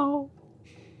no.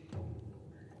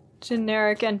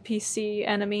 Generic NPC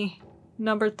enemy.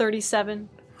 Number 37.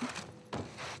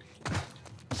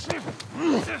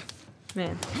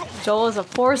 Man, Joel is a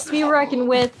force to be reckoned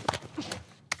with.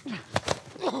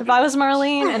 If I was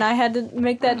Marlene and I had to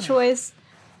make that choice,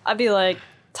 I'd be like,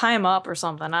 tie him up or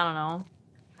something, I don't know.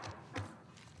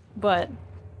 But,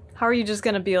 how are you just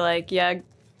gonna be like, yeah,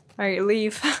 alright,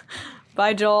 leave.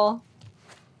 Bye, Joel.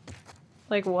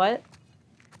 Like, what?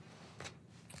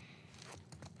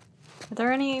 Are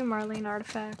there any Marlene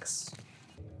artifacts?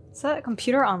 Is that a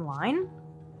computer online?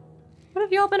 What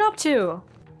have y'all been up to?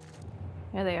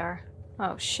 There they are.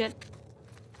 Oh shit.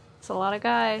 It's a lot of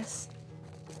guys.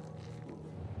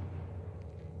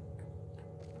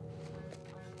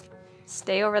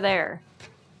 Stay over there.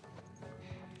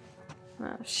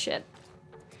 Oh shit.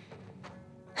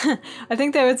 I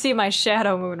think they would see my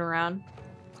shadow moving around.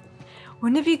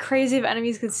 Wouldn't it be crazy if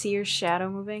enemies could see your shadow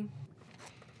moving?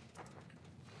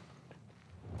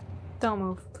 Don't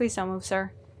move. Please don't move,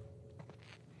 sir.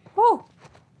 Whoa!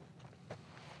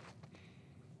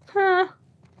 Huh.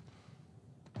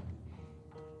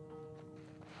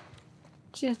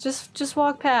 Just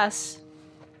walk past.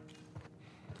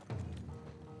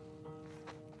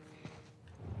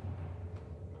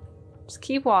 Just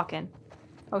keep walking.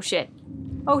 Oh shit.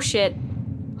 Oh shit.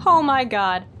 Oh my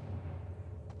god.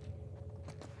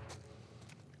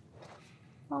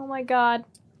 Oh my god.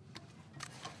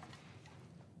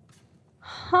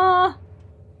 Huh?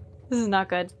 This is not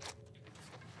good.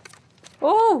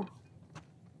 Oh!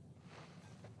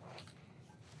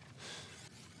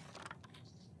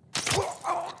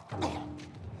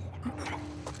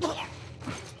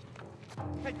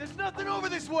 Hey, there's nothing over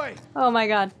this way! Oh my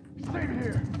god. Same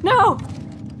here. No!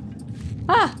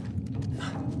 Ah!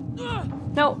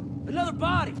 No. Another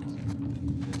body!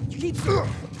 You keep... Go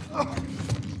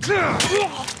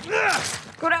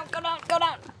down, go down, go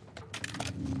down!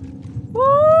 Woo!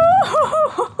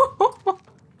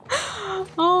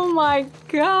 Oh my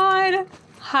god!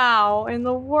 How in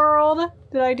the world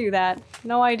did I do that?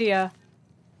 No idea.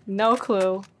 No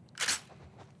clue.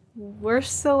 We're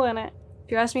still in it.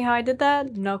 If you ask me how I did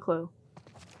that, no clue.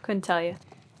 Couldn't tell you.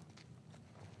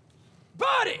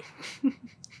 Body!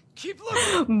 Keep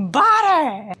looking!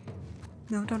 Body!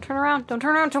 No, don't turn around. Don't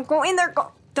turn around. Don't go in there.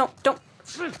 Go. Don't.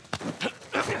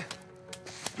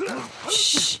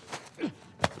 Shh.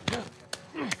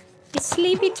 It's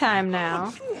sleepy time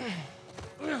now.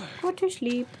 Go to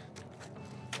sleep.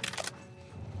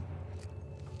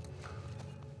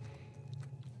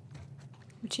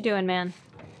 What you doing, man?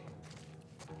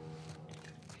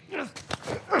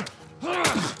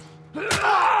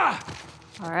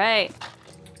 All right.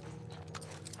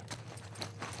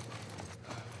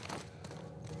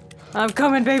 I'm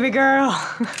coming, baby girl.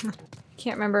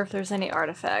 Can't remember if there's any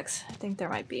artifacts. I think there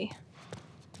might be.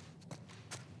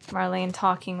 Marlene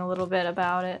talking a little bit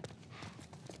about it.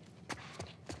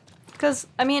 Because,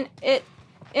 I mean, it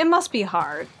must be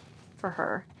hard for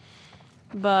her.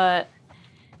 But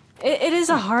it is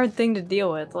a hard thing to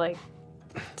deal with, like,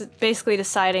 basically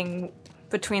deciding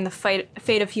between the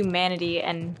fate of humanity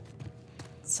and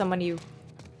someone you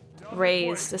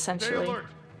raised, essentially.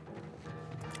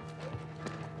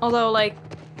 Although, like,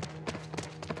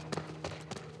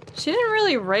 she didn't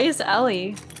really raise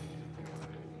Ellie.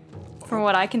 From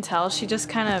what I can tell, she just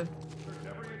kind of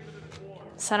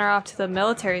sent her off to the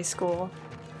military school.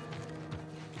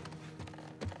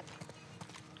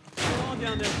 Come on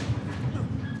down there.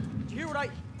 Did you hear what I...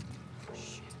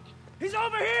 Shit. He's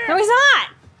over here! No, he's not!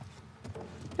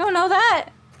 You don't know that.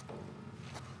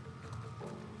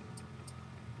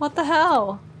 What the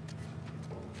hell?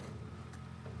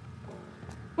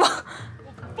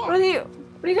 What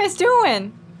are you guys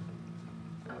doing?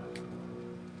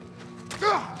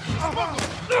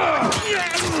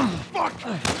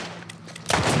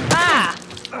 Ah!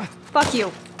 Fuck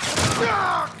you.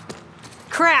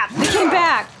 Crap, they came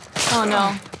back! Oh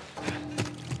no.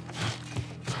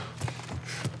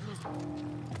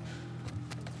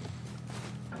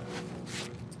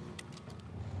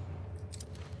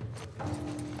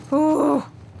 Ooh.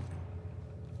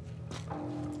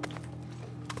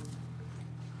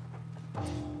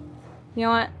 You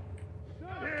know what?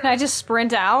 Can I just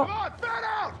sprint out? Come on, fan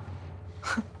out!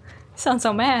 Sounds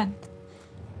so mad.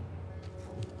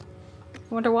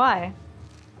 Wonder why.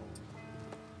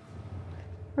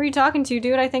 Who are you talking to,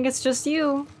 dude? I think it's just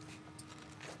you.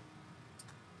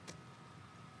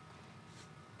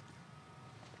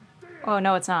 Oh,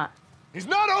 no, it's not. He's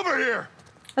not over here!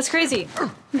 That's crazy.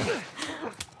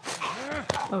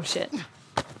 Oh, shit.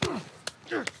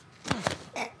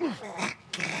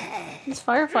 This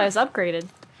firefly is upgraded.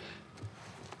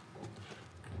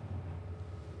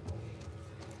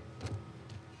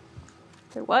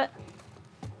 Wait, what?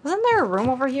 Wasn't there a room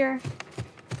over here?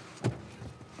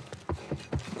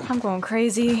 I'm going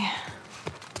crazy.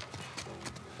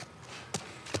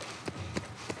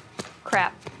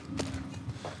 Crap.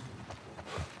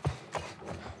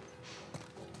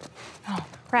 Oh,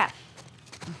 crap.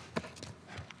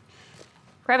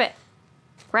 Grab it.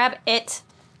 Grab it.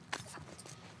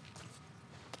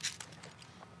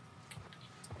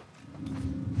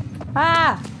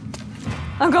 Ah!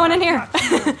 I'm going in here.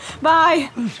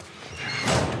 Bye.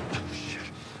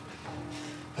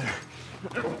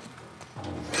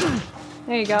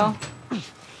 There you go.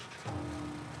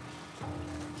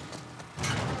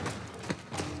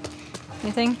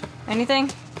 Anything? Anything?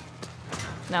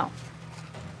 No.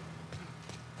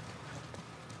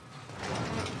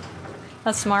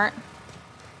 That's smart.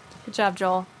 Good job,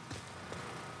 Joel.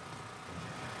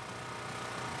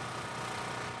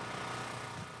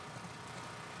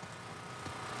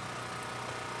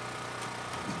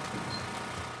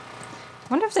 I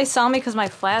wonder if they saw me because my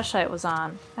flashlight was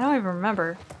on. I don't even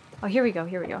remember. Oh, here we go,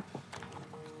 here we go.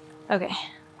 Okay.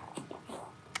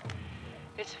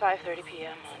 It's 5:30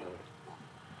 p.m.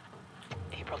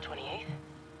 on April 28th.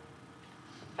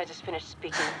 I just finished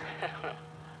speaking.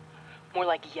 More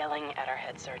like yelling at our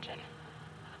head surgeon.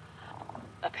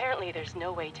 Apparently, there's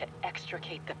no way to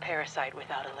extricate the parasite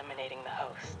without eliminating the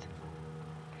host.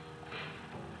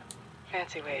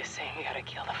 Fancy way of saying we gotta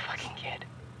kill the fucking kid.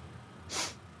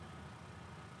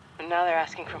 And now they're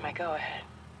asking for my go-ahead.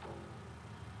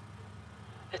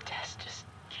 The tests just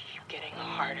keep getting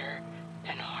harder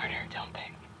and harder, don't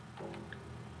they?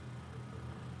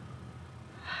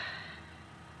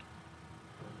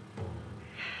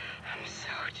 I'm so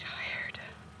tired.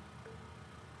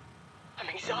 I'm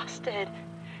exhausted.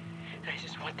 And I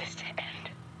just want this to end.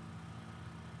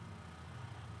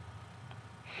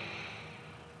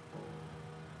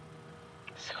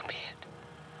 So be it.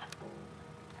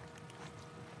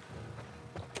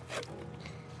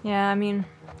 Yeah, I mean...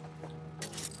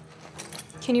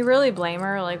 Can you really blame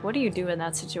her? Like, what do you do in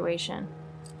that situation?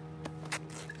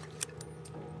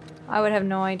 I would have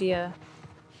no idea.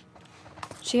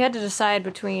 She had to decide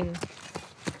between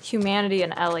humanity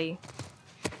and Ellie.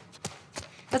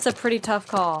 That's a pretty tough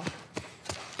call.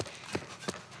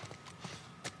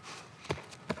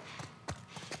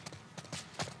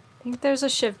 I think there's a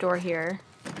shift door here.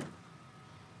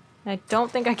 I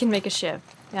don't think I can make a shift.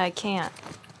 Yeah, I can't.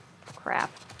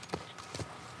 Crap.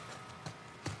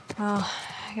 Well,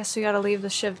 I guess we gotta leave the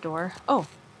shift door. Oh!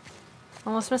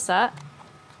 Almost missed that.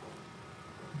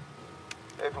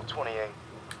 April 28th.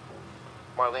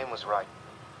 Marlene was right.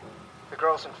 The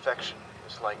girl's infection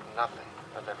is like nothing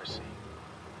I've ever seen.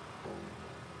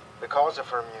 The cause of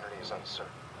her immunity is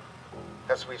uncertain.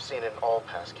 As we've seen in all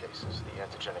past cases, the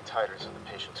antigenic titers of the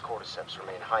patient's cordyceps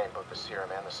remain high in both the serum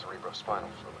and the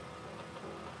cerebrospinal fluid.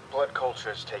 Blood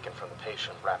cultures taken from the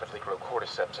patient rapidly grow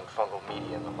cordyceps and fungal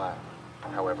media in the lab.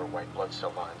 However, white blood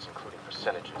cell lines, including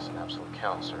percentages and absolute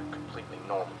counts, are completely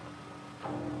normal.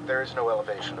 There is no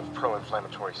elevation of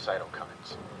pro-inflammatory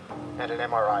cytokines, and an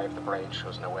MRI of the brain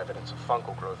shows no evidence of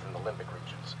fungal growth in the limbic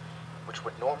regions, which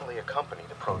would normally accompany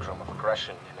the prodrome of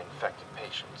aggression in infected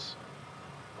patients.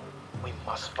 We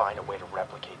must find a way to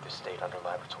replicate this state under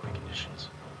laboratory conditions.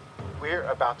 We're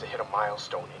about to hit a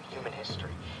milestone in human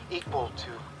history equal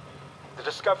to the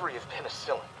discovery of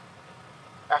penicillin.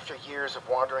 After years of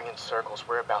wandering in circles,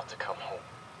 we're about to come home,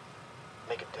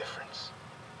 make a difference,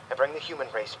 and bring the human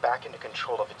race back into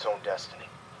control of its own destiny.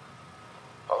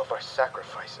 All of our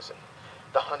sacrifices and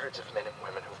the hundreds of men and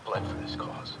women who've bled for this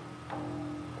cause,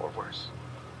 or worse,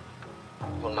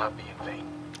 will not be in vain.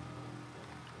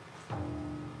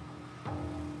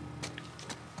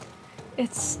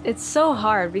 It's so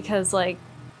hard because, like,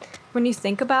 when you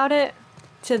think about it,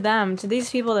 to them, to these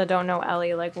people that don't know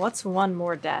Ellie, like, what's one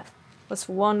more death? What's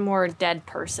one more dead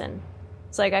person?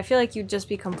 It's like, I feel like you'd just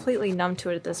be completely numb to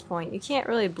it at this point. You can't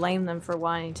really blame them for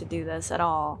wanting to do this at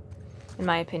all, in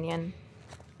my opinion.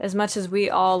 As much as we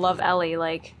all love Ellie,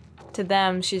 like, to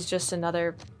them, she's just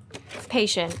another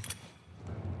patient.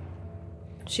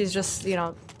 She's just, you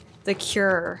know, the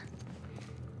cure.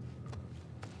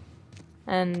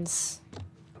 And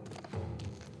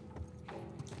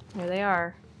here they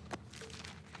are.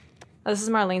 Oh, this is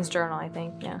Marlene's journal, I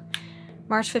think. Yeah.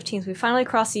 March 15th, we finally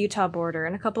crossed the Utah border.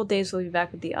 In a couple of days, we'll be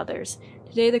back with the others.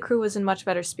 Today, the crew was in much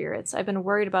better spirits. I've been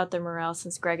worried about their morale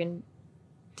since Greg and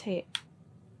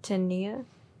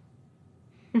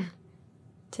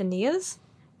Tania's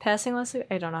passing last week.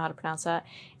 I don't know how to pronounce that.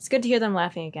 It's good to hear them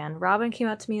laughing again. Robin came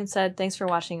up to me and said, "Thanks for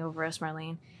watching over us,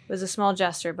 Marlene. It was a small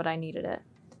gesture, but I needed it."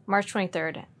 March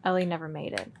 23rd, Ellie never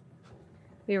made it.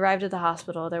 We arrived at the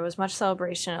hospital. There was much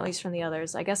celebration, at least from the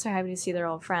others. I guess they're happy to see their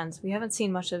old friends. We haven't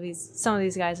seen some of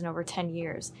these guys in over 10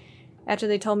 years. After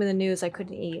they told me the news, I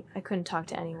couldn't eat. I couldn't talk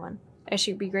to anyone. I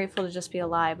should be grateful to just be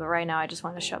alive, but right now I just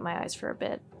want to shut my eyes for a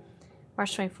bit.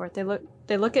 March 24th,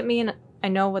 they look at me and I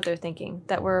know what they're thinking,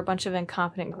 that we're a bunch of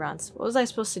incompetent grunts. What was I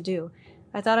supposed to do?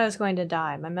 I thought I was going to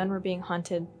die. My men were being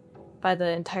hunted by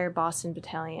the entire Boston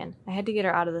battalion. I had to get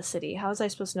her out of the city. How was I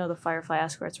supposed to know the Firefly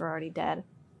escorts were already dead?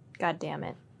 God damn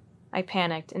it. I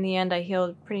panicked. In the end, I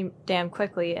healed pretty damn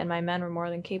quickly, and my men were more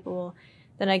than capable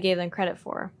than I gave them credit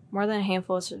for. More than a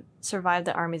handful survived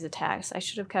the army's attacks. I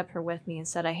should have kept her with me.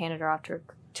 Instead, I handed her off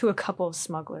to a couple of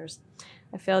smugglers.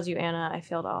 I failed you, Anna. I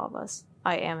failed all of us.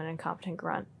 I am an incompetent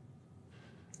grunt.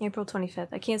 April 25th.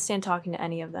 I can't stand talking to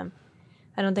any of them.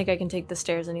 I don't think I can take the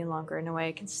stairs any longer. No way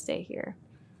I can stay here.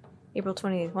 April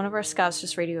 28th. One of our scouts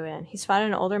just radioed in. He spotted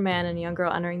an older man and a young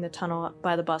girl entering the tunnel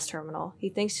by the bus terminal. He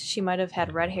thinks she might have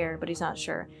had red hair, but he's not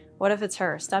sure. What if it's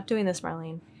her? Stop doing this,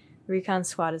 Marlene. The recon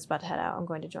squad is about to head out. I'm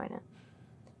going to join it.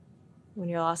 When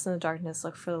you're lost in the darkness,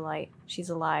 look for the light. She's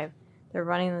alive. They're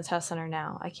running the test center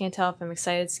now. I can't tell if I'm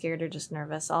excited, scared, or just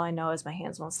nervous. All I know is my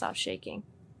hands won't stop shaking.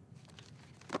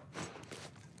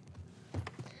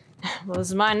 Well, this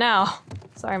is mine now.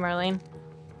 Sorry, Marlene.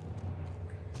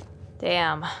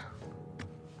 Damn.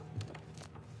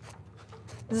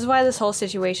 This is why this whole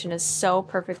situation is so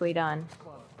perfectly done.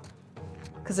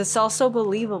 Because it's all so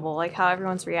believable, like how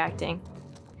everyone's reacting.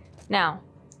 Now,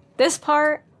 this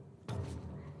part,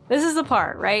 this is the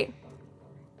part, right?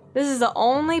 This is the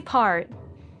only part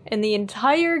in the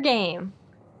entire game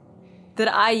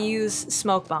that I use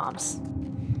smoke bombs.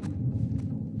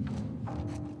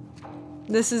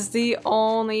 This is the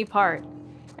only part,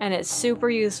 and it's super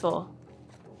useful.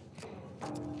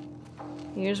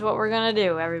 Here's what we're gonna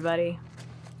do, everybody.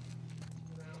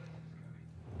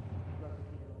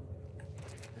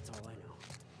 That's all I know.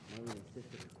 Marlene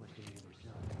insisted on questioning him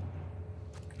herself.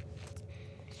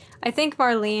 I think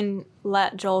Marlene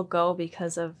let Joel go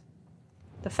because of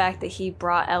the fact that he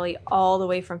brought Ellie all the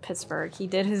way from Pittsburgh. He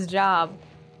did his job.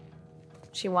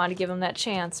 She wanted to give him that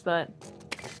chance, but...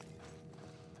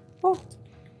 Oh.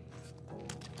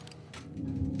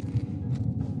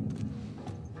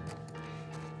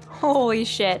 Holy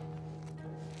shit.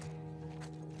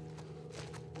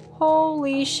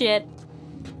 Holy shit.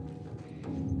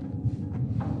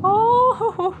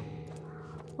 Oh.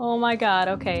 Oh my god.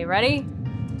 Okay, ready?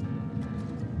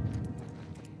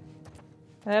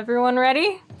 Everyone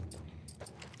ready?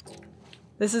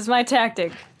 This is my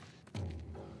tactic.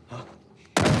 Huh?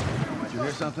 Did you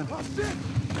hear something?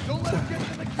 Don't let him get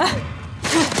to the kid!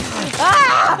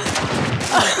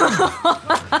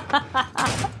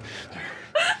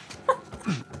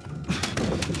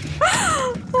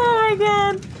 Oh my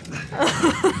god.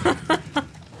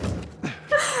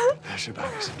 That should buy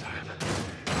me some time.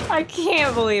 I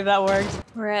can't believe that worked.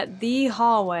 We're at the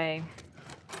hallway.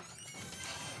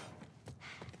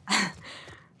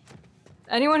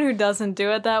 Anyone who doesn't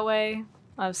do it that way,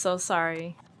 I'm so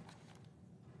sorry.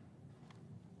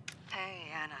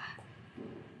 Hey, Anna.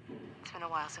 It's been a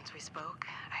while since we spoke.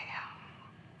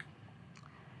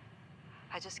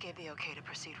 I just gave the okay to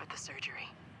proceed with the surgery.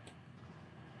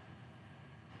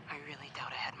 I really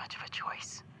doubt I had much of a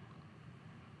choice.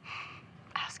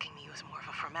 Asking me was more of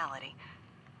a formality.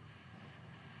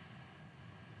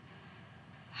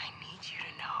 I need you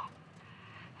to know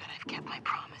that I've kept my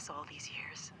promise all these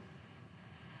years.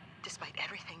 Despite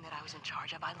everything that I was in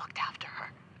charge of, I looked after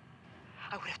her.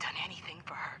 I would have done anything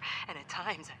for her, and at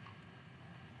times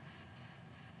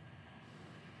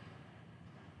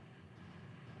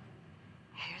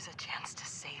here's a chance to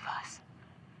save us.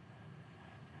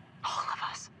 All of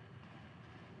us.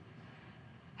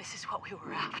 This is what we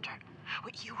were after.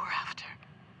 What you were after.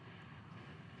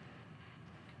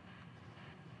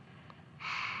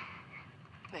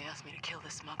 They asked me to kill the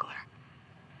smuggler.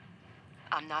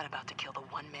 I'm not about to kill the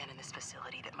one man in this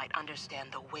facility that might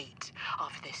understand the weight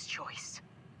of this choice.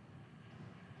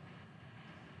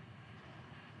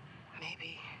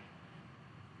 Maybe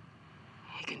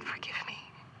he can forgive me.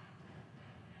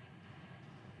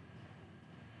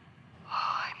 Oh,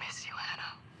 I miss you,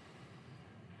 Anna.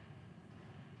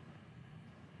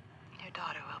 Your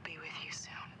daughter will be with you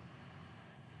soon.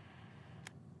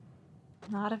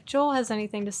 Not if Joel has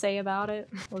anything to say about it.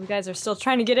 Well, you guys are still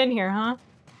trying to get in here, huh?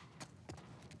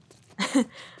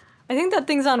 I think that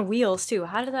thing's on wheels, too.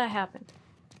 How did that happen?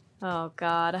 Oh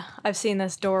god, I've seen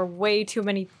this door way too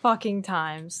many fucking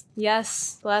times.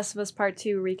 Yes, The Last of Us Part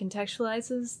 2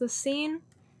 recontextualizes the scene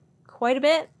quite a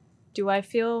bit. Do I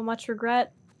feel much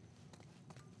regret?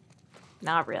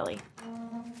 Not really.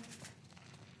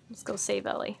 Let's go save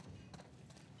Ellie.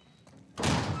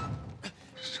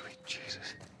 Sweet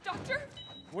Jesus. Doctor?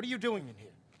 What are you doing in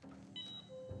here?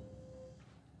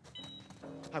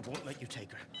 I won't let you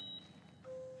take her.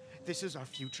 This is our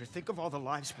future. Think of all the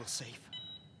lives we'll save.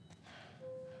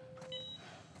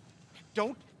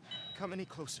 Don't come any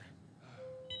closer.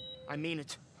 I mean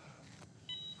it.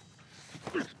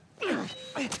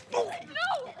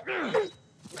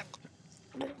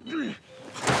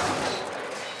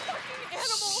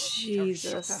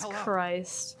 Jesus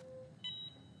Christ.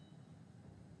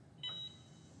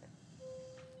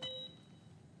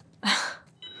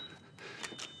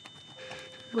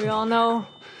 We all know.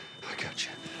 I got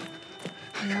you.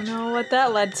 We all know what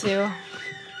that led to.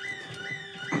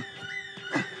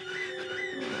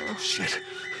 Oh, shit.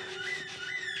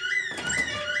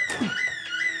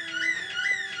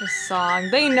 This song.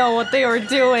 They know what they were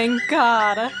doing.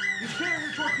 God. You can't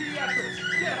report pediatrics.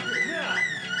 Get up here now.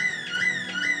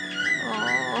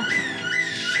 Oh.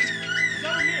 He's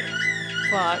over here.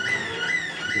 Fuck.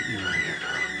 I'll get you out of here,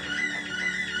 girl.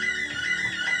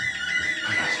 I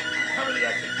got you. Cover the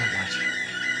exit. I got you.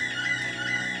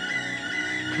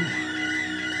 Come on.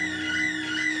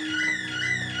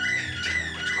 Tell me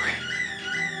which way.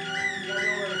 You gotta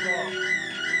know where to go.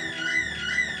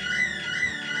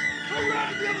 Go around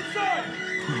to the other side.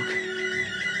 We're okay.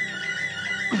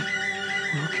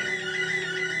 We're okay.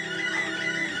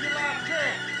 Your last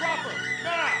chance. Drop her.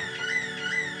 Now.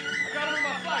 I got him in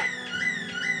my sight.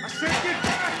 I said get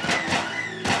back!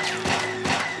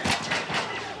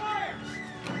 Fire!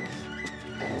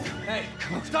 Hey,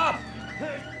 stop!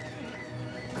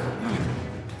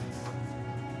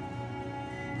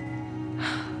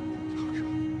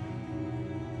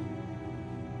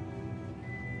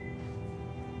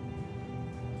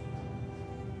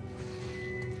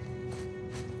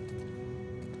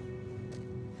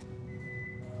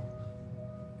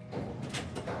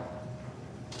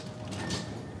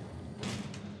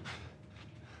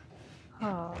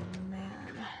 Oh,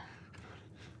 man.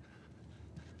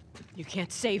 You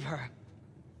can't save her.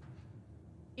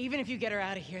 Even if you get her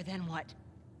out of here, then what?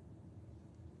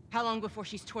 How long before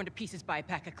she's torn to pieces by a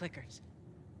pack of clickers?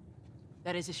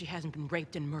 That is, if she hasn't been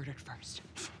raped and murdered first.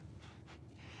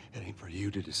 It ain't for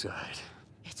you to decide.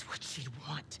 It's what she'd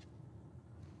want.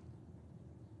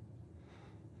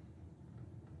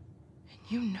 And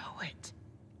you know it.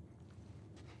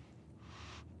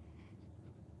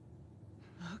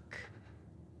 Look.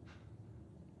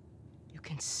 You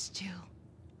can still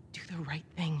do the right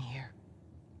thing here.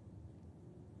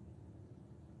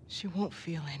 She won't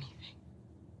feel anything.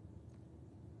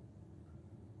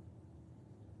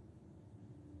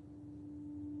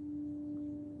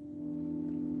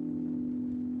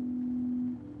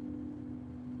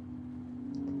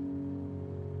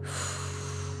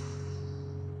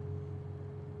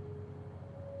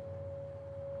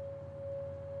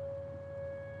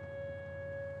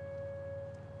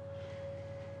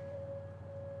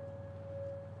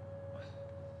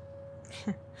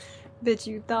 Bitch,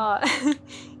 you thought.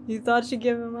 You thought she'd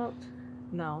give him up?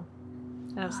 No.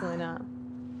 Absolutely not.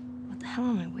 What the hell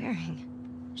am I wearing?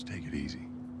 Just take it easy.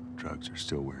 Drugs are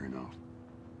still wearing off.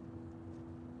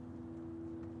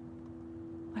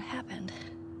 What happened?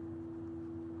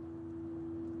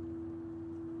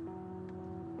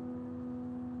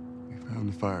 We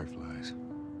found the fireflies.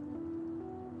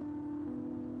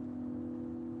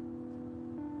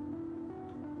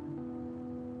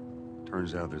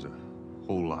 Turns out there's a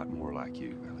whole lot more like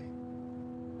you, Ellie.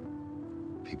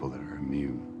 People that are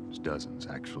immune. There's dozens,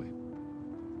 actually.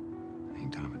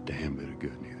 Ain't done them a damn bit of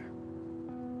good, neither.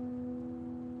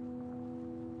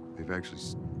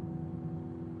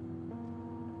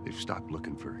 They've stopped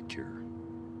looking for a cure.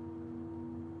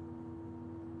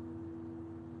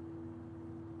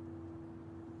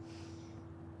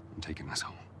 I'm taking us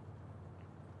home.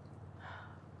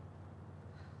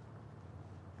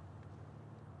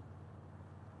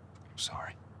 I'm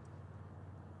sorry.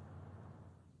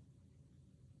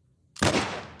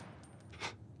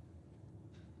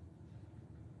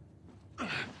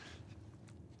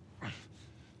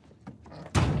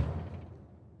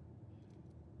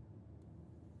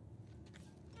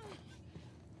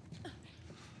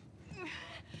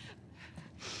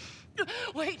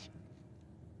 Wait!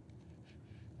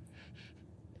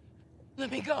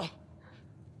 Let me go.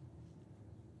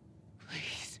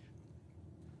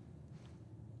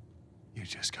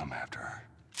 police come after her.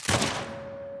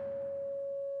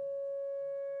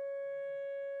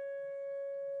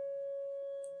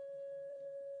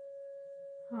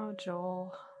 Oh,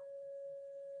 Joel.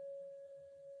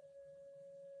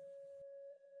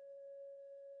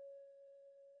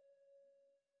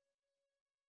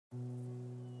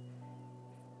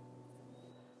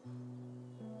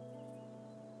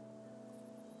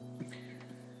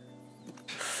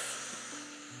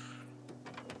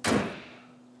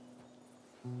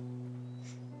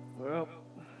 Well,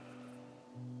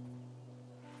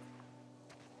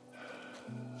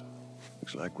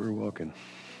 looks like we're walking.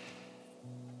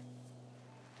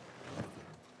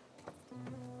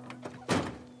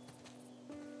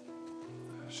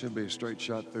 Should be a straight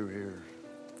shot through here.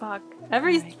 Fuck.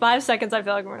 Every 5 seconds I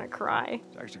feel like I'm gonna cry.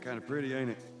 It's actually kind of pretty,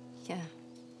 ain't it? Yeah.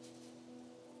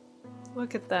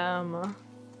 Look at them.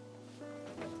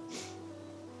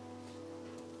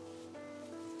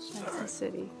 That's the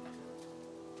city.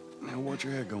 Now watch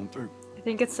your head going through. I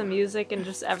think it's the music and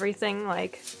just everything,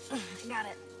 like... I got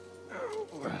it.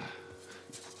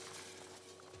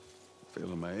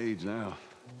 Feeling my age now.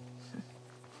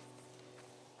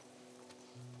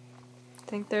 I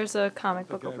think there's a comic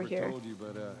book I over never here. told you,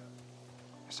 but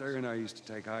Sarah and I used to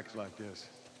take hikes like this.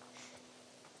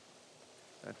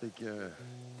 I think the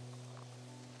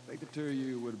two of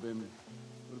you would have been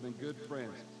good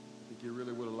friends. I think you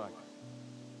really would have liked it.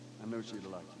 I know she'd have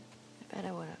liked you. I bet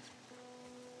I would have.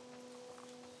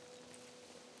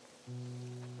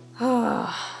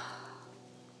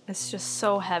 It's just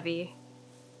so heavy.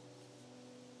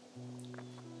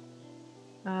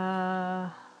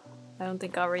 I don't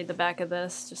think I'll read the back of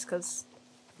this just because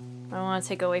I don't want to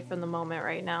take away from the moment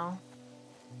right now.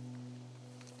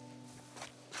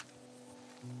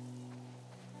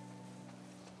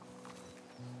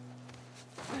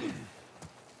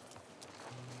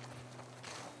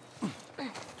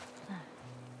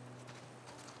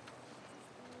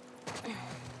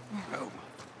 Oh.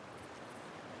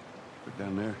 Look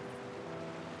down there.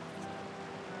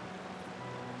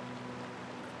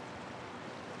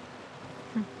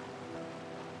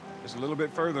 Just a little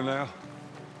bit further now.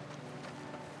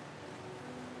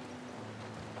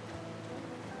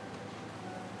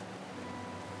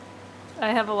 I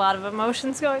have a lot of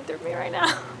emotions going through me right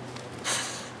now.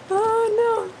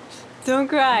 Oh no. Don't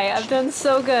cry. I've done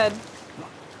so good.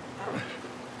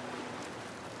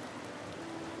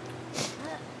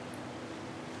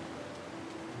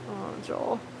 Oh,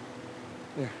 Joel.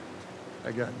 Here,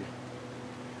 I got you.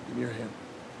 Give me your hand.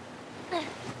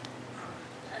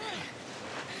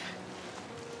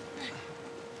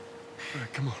 All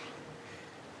right, come on.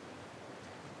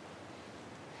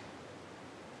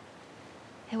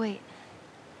 Hey, wait.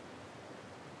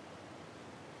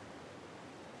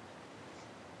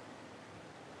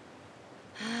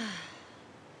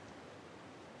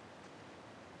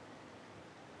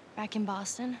 Back in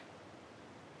Boston,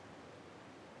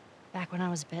 back when I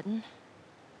was bitten,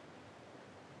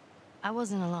 I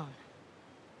wasn't alone.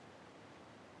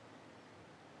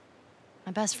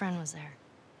 My best friend was there.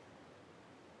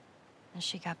 And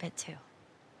she got bit too.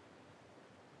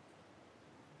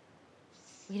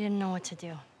 We didn't know what to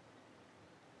do.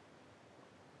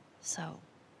 So,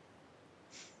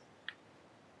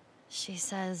 she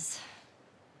says,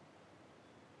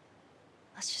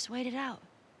 let's just wait it out.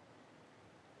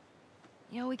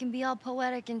 You know, we can be all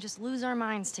poetic and just lose our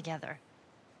minds together.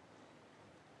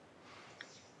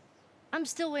 I'm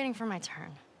still waiting for my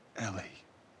turn. Ellie.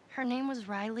 Her name was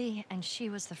Riley, and she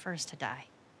was the first to die.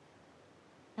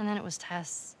 And then it was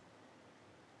Tess.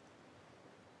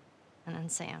 And then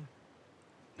Sam.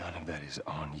 None of that is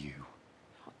on you.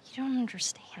 You don't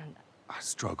understand. I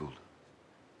struggled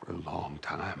for a long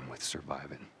time with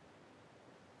surviving.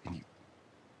 And you...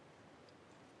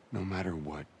 No matter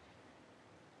what,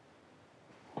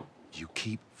 you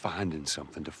keep finding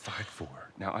something to fight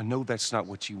for. Now, I know that's not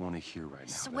what you want to hear right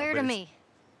now. Swear to me.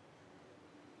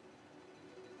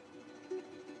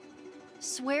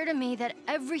 Swear to me that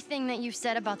everything that you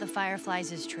said about the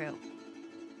Fireflies is true.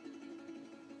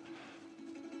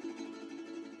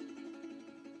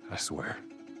 I swear.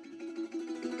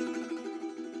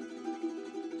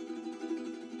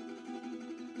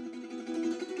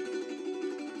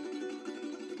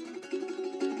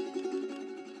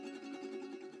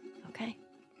 Okay.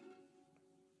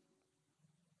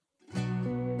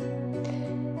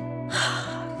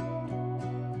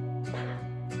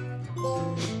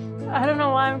 I don't know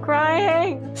why I'm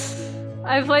crying.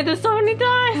 I've played this so many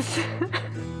times.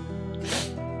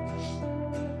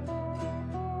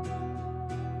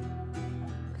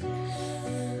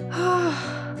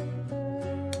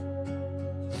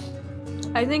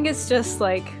 I think it's just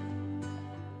like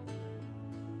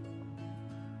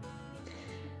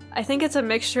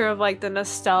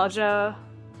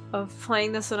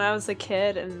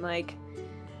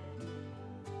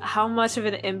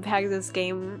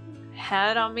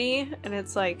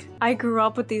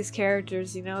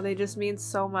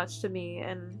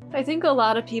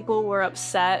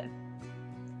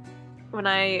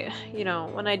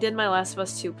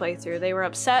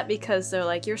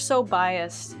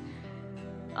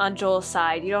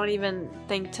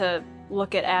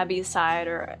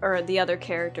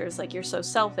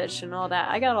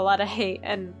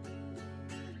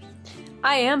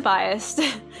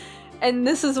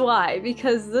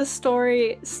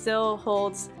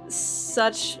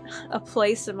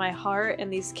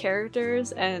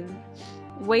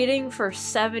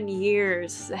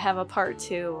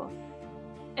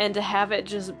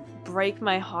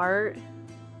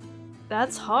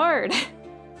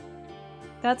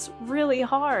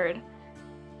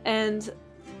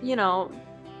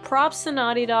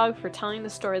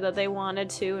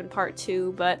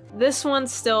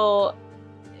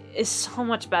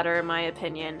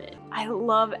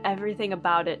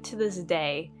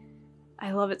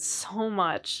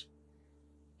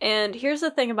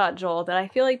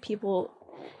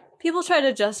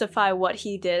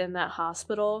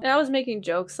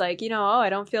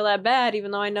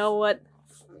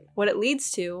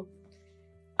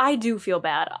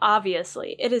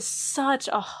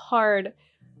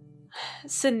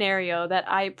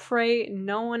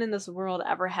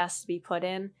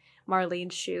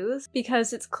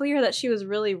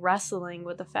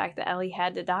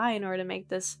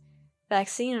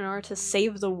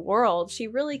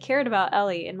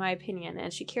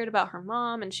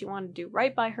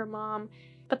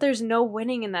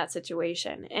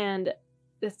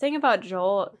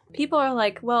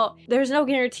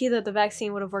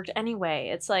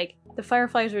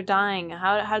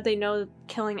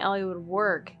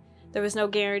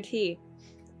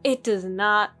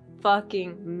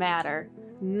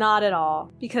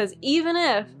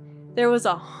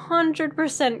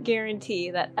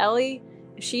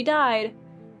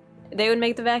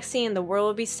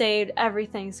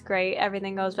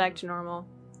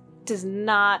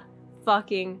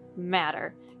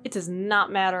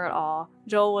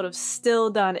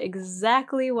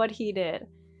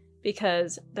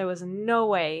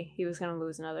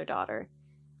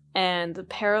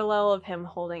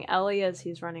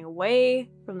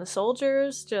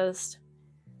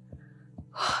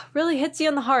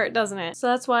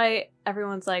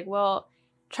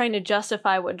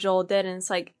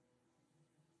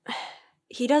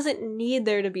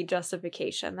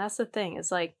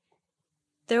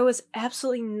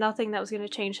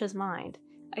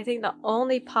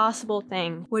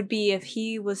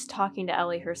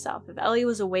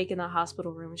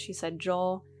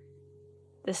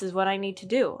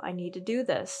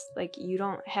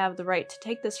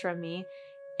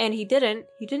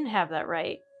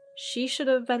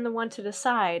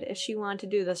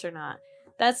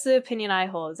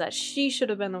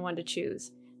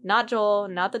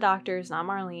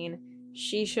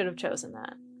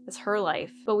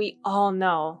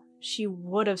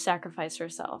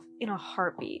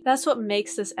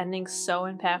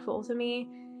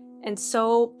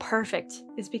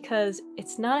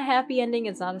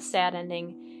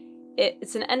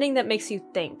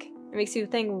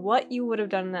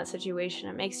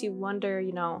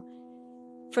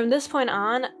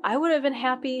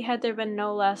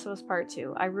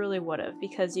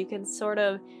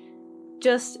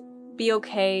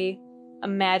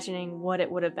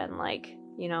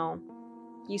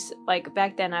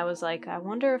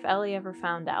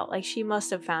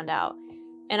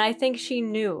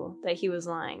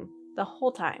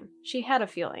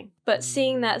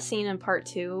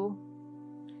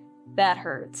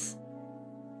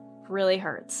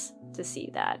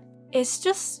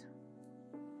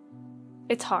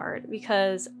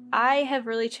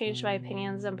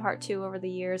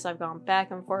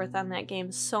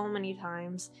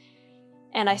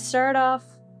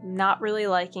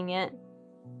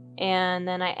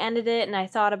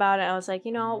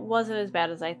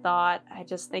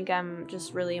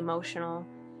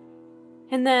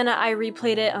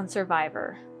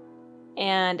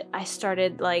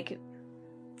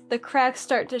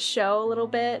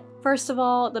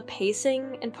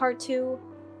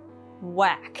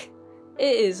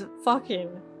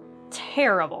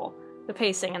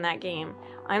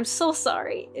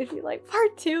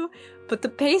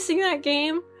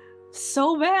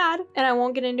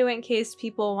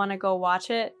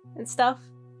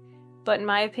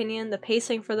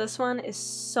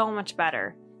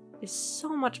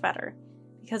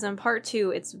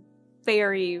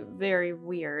very, very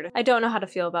weird. I don't know how to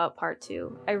feel about part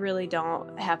 2. I really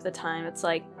don't half the time. It's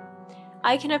like,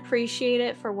 I can appreciate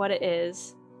it for what it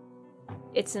is.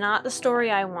 It's not the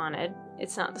story I wanted.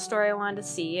 It's not the story I wanted to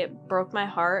see. It broke my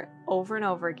heart over and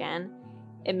over again.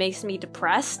 It makes me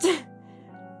depressed.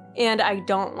 And I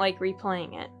don't like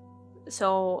replaying it.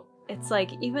 So it's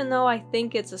like, even though I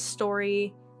think it's a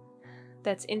story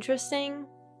that's interesting,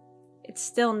 it's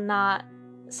still not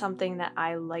something that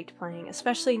I liked playing,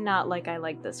 especially not like I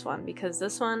like this one, because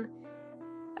this one,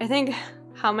 I think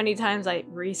how many times I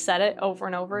reset it over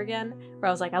and over again, where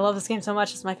I was like, I love this game so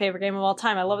much, it's my favorite game of all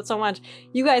time, I love it so much.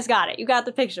 You guys got it, you got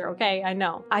the picture, okay? I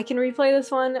know. I can replay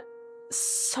this one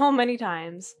so many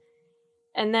times,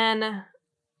 and then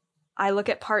I look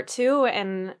at part 2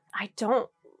 and I don't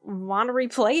want to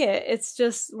replay it. It's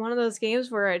just one of those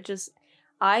games where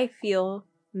I feel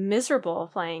miserable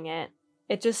playing it.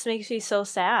 It just makes me so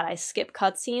sad. I skip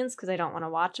cutscenes because I don't want to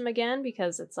watch them again,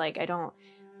 because it's like, I don't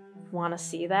want to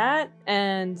see that.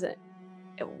 And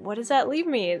what does that leave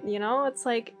me? You know, it's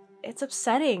like, it's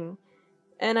upsetting.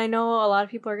 And I know a lot of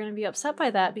people are going to be upset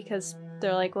by that, because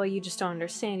they're like, well, you just don't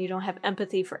understand. You don't have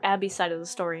empathy for Abby's side of the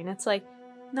story. And it's like,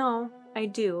 no, I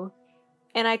do.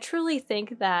 And I truly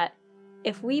think that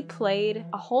if we played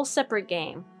a whole separate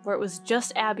game where it was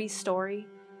just Abby's story,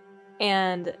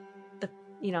 and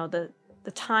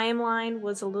the timeline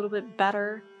was a little bit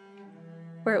better,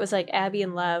 where it was like Abby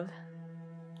and Lev,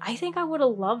 I think I would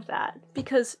have loved that,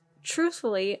 because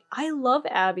truthfully, I love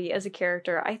Abby as a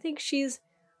character. I think she's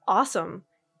awesome.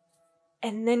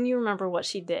 And then you remember what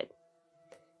she did.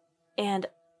 And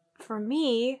for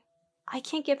me, I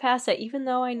can't get past that, even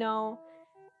though I know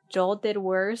Joel did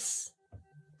worse,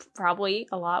 probably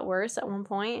a lot worse at one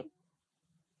point.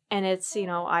 And it's,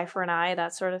 eye for an eye,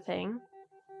 that sort of thing.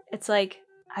 It's like,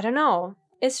 I don't know.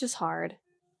 It's just hard.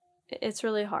 It's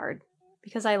really hard.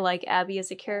 Because I like Abby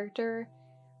as a character.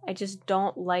 I just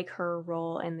don't like her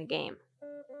role in the game.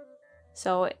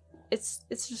 So it's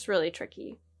just really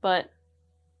tricky. But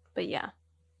yeah.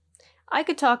 I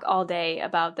could talk all day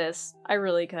about this. I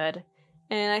really could.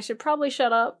 And I should probably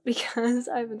shut up, because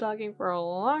I've been talking for a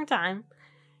long time.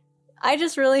 I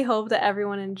just really hope that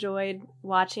everyone enjoyed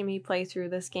watching me play through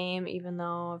this game, even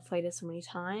though I've played it so many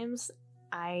times.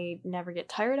 I never get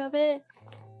tired of it.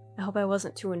 I hope I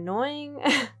wasn't too annoying.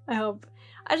 I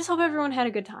just hope everyone had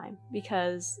a good time,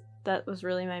 because that was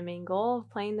really my main goal of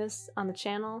playing this on the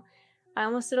channel. I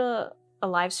almost did a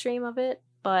live stream of it,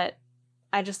 but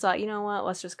I just thought, you know what,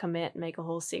 let's just commit and make a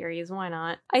whole series. Why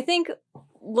not? I think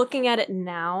looking at it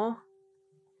now,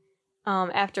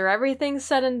 after everything's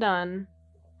said and done,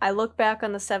 I look back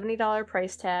on the $70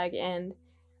 price tag and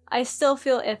I still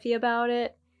feel iffy about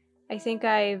it. I think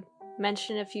I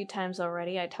mentioned a few times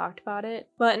already, I talked about it,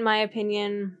 but in my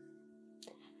opinion,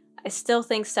 I still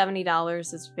think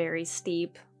 $70 is very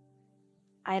steep.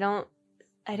 I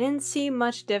didn't see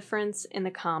much difference in the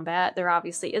combat. There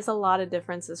obviously is a lot of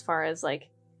difference as far as like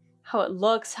how it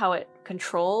looks, how it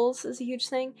controls is a huge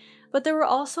thing, but there were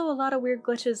also a lot of weird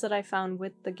glitches that I found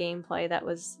with the gameplay that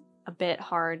was a bit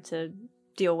hard to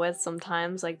deal with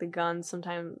sometimes. Like the gun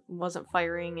sometimes wasn't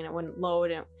firing and it wouldn't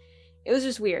load, and it was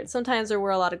just weird. Sometimes there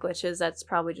were a lot of glitches. That's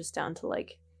probably just down to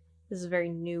like, this is a very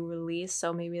new release,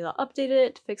 so maybe they'll update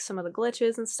it to fix some of the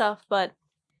glitches and stuff, but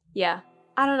yeah,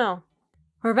 I don't know.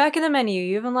 We're back in the menu.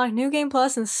 You've unlocked New Game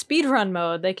Plus and Speedrun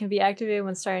mode. They can be activated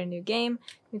when starting a new game.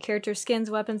 New character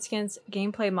skins, weapon skins,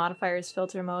 gameplay modifiers,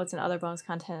 filter modes, and other bonus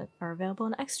content are available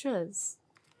in extras.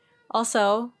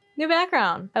 Also, new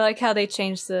background. I like how they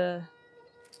changed the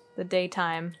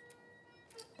daytime.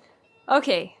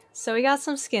 Okay, so we got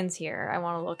some skins here I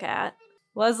want to look at.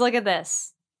 Let's look at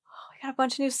this. Oh, we got a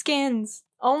bunch of new skins.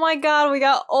 Oh my god, we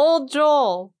got old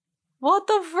Joel. What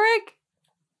the frick?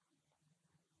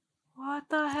 What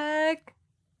the heck?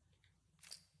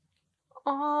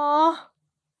 Aww.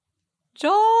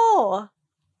 Joel!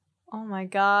 Oh my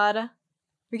god.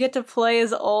 We get to play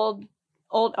as old,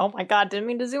 oh my god, didn't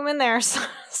mean to zoom in there.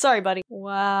 Sorry, buddy.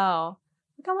 Wow.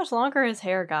 Look how much longer his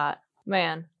hair got.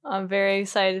 Man, I'm very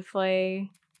excited to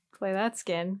play that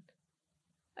skin.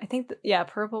 I think, yeah,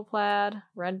 purple plaid,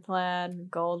 red plaid,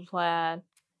 gold plaid,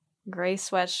 gray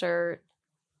sweatshirt.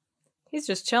 He's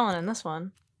just chilling in this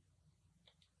one.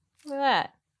 Look at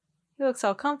that. He looks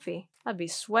all comfy. I'd be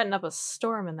sweating up a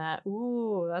storm in that.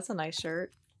 Ooh, that's a nice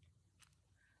shirt.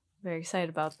 Very excited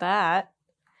about that.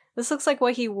 This looks like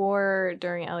what he wore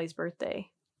during Ellie's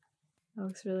birthday. That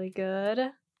looks really good.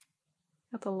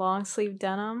 Got the long sleeve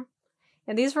denim.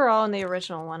 And these were all in the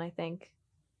original one, I think.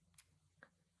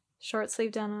 Short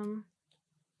sleeve denim.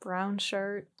 Brown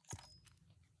shirt.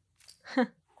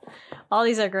 All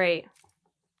these are great.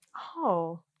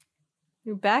 Oh.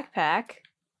 New backpack.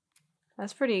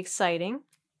 That's pretty exciting.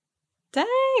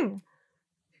 Dang!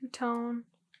 Two-tone.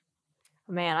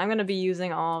 Man, I'm gonna be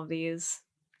using all of these.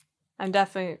 I'm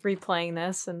definitely replaying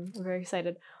this and I'm very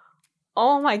excited.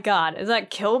 Oh my god, is that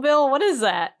Kill Bill? What is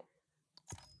that?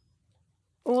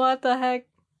 What the heck?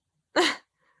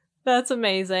 That's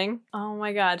amazing. Oh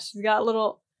my god, she's got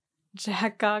little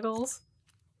Jack goggles.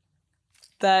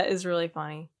 That is really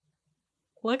funny.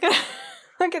 Look at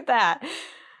look at that.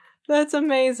 That's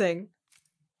amazing.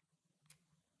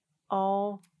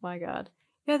 Oh my god.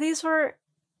 Yeah, these were...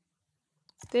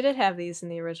 They did have these in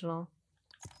the original.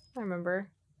 I remember.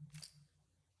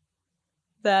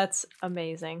 That's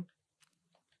amazing.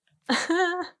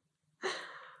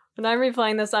 When I'm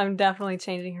replaying this, I'm definitely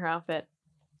changing her outfit.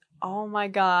 Oh my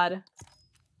god.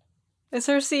 It's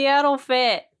her Seattle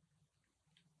fit!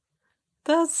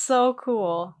 That's so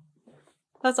cool.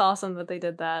 That's awesome that they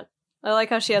did that. I like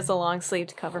how she has the long sleeve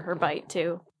to cover her bite,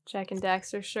 too. Jack and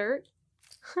Daxter shirt.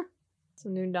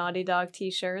 Some new Naughty Dog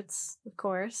t-shirts, of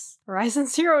course. Horizon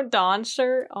Zero Dawn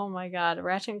shirt. Oh my god.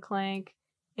 Ratchet and Clank.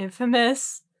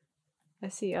 Infamous.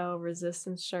 SEO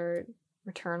Resistance shirt.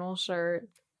 Returnal shirt.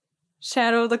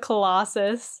 Shadow of the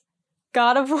Colossus.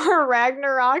 God of War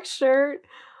Ragnarok shirt.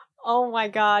 Oh my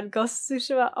god. Ghost of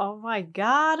Tsushima. Oh my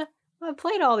god. I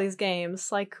played all these games.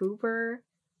 Sly Cooper.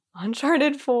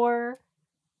 Uncharted 4.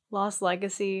 Lost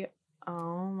Legacy.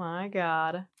 Oh my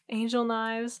god. Angel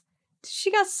Knives.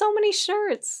 She got so many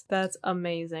shirts. That's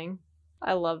amazing.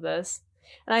 I love this.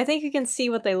 And I think you can see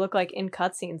what they look like in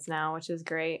cutscenes now, which is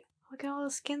great. Look at all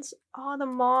the skins. Oh, the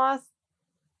moth.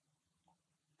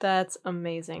 That's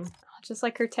amazing. Just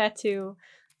like her tattoo.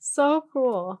 So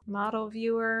cool. Model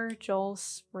viewer, Joel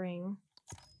Spring.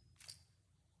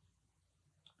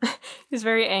 He's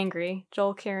very angry.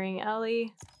 Joel carrying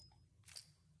Ellie.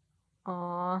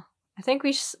 Aw. I think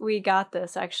we got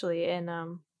this actually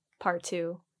in part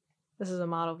 2. This is a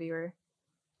model viewer.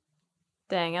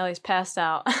 Dang, Ellie's passed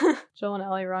out. Joel and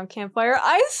Ellie are on campfire.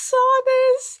 I saw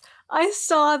this! I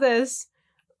saw this!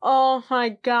 Oh my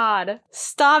god.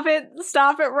 Stop it!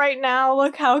 Stop it right now!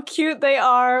 Look how cute they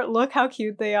are! Look how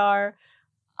cute they are!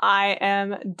 I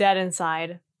am dead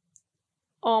inside.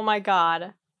 Oh my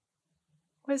god.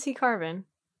 What is he carving?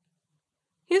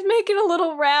 He's making a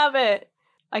little rabbit!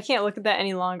 I can't look at that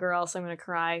any longer or else I'm gonna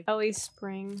cry. Ellie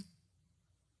Spring.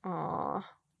 Aww.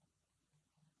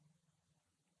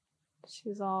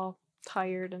 She's all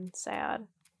tired and sad.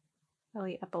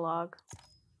 Ellie epilogue.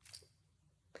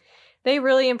 They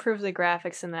really improved the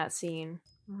graphics in that scene.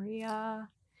 Maria.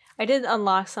 I did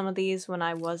unlock some of these when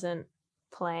I wasn't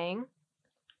playing.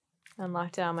 I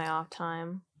unlocked it on my off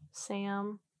time.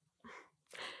 Sam.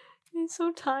 He's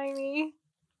so tiny.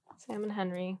 Sam and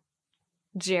Henry.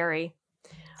 Jerry.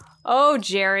 Oh,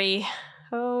 Jerry.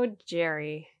 Oh,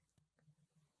 Jerry.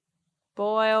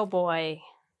 Boy, oh boy.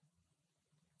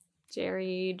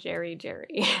 Jerry.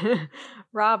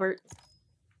 Robert.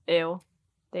 Ew.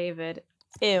 David.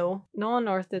 Ew. Nolan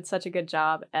North did such a good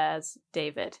job as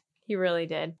David. He really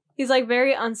did. He's like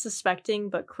very unsuspecting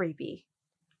but creepy.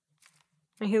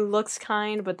 And he looks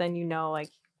kind, but then you know,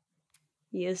 like,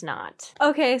 he is not.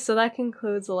 Okay, so that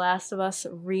concludes The Last of Us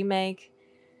remake.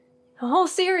 The whole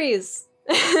series!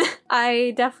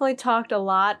 I definitely talked a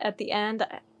lot at the end,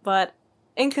 but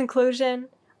in conclusion,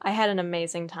 I had an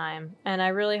amazing time, and I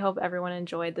really hope everyone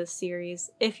enjoyed this series.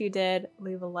 If you did,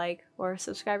 leave a like or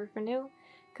subscribe if you're new,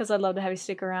 because I'd love to have you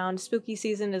stick around. Spooky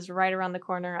season is right around the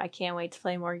corner. I can't wait to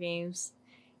play more games,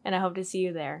 and I hope to see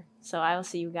you there. So I will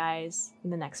see you guys in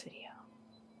the next video.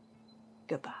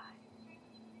 Goodbye.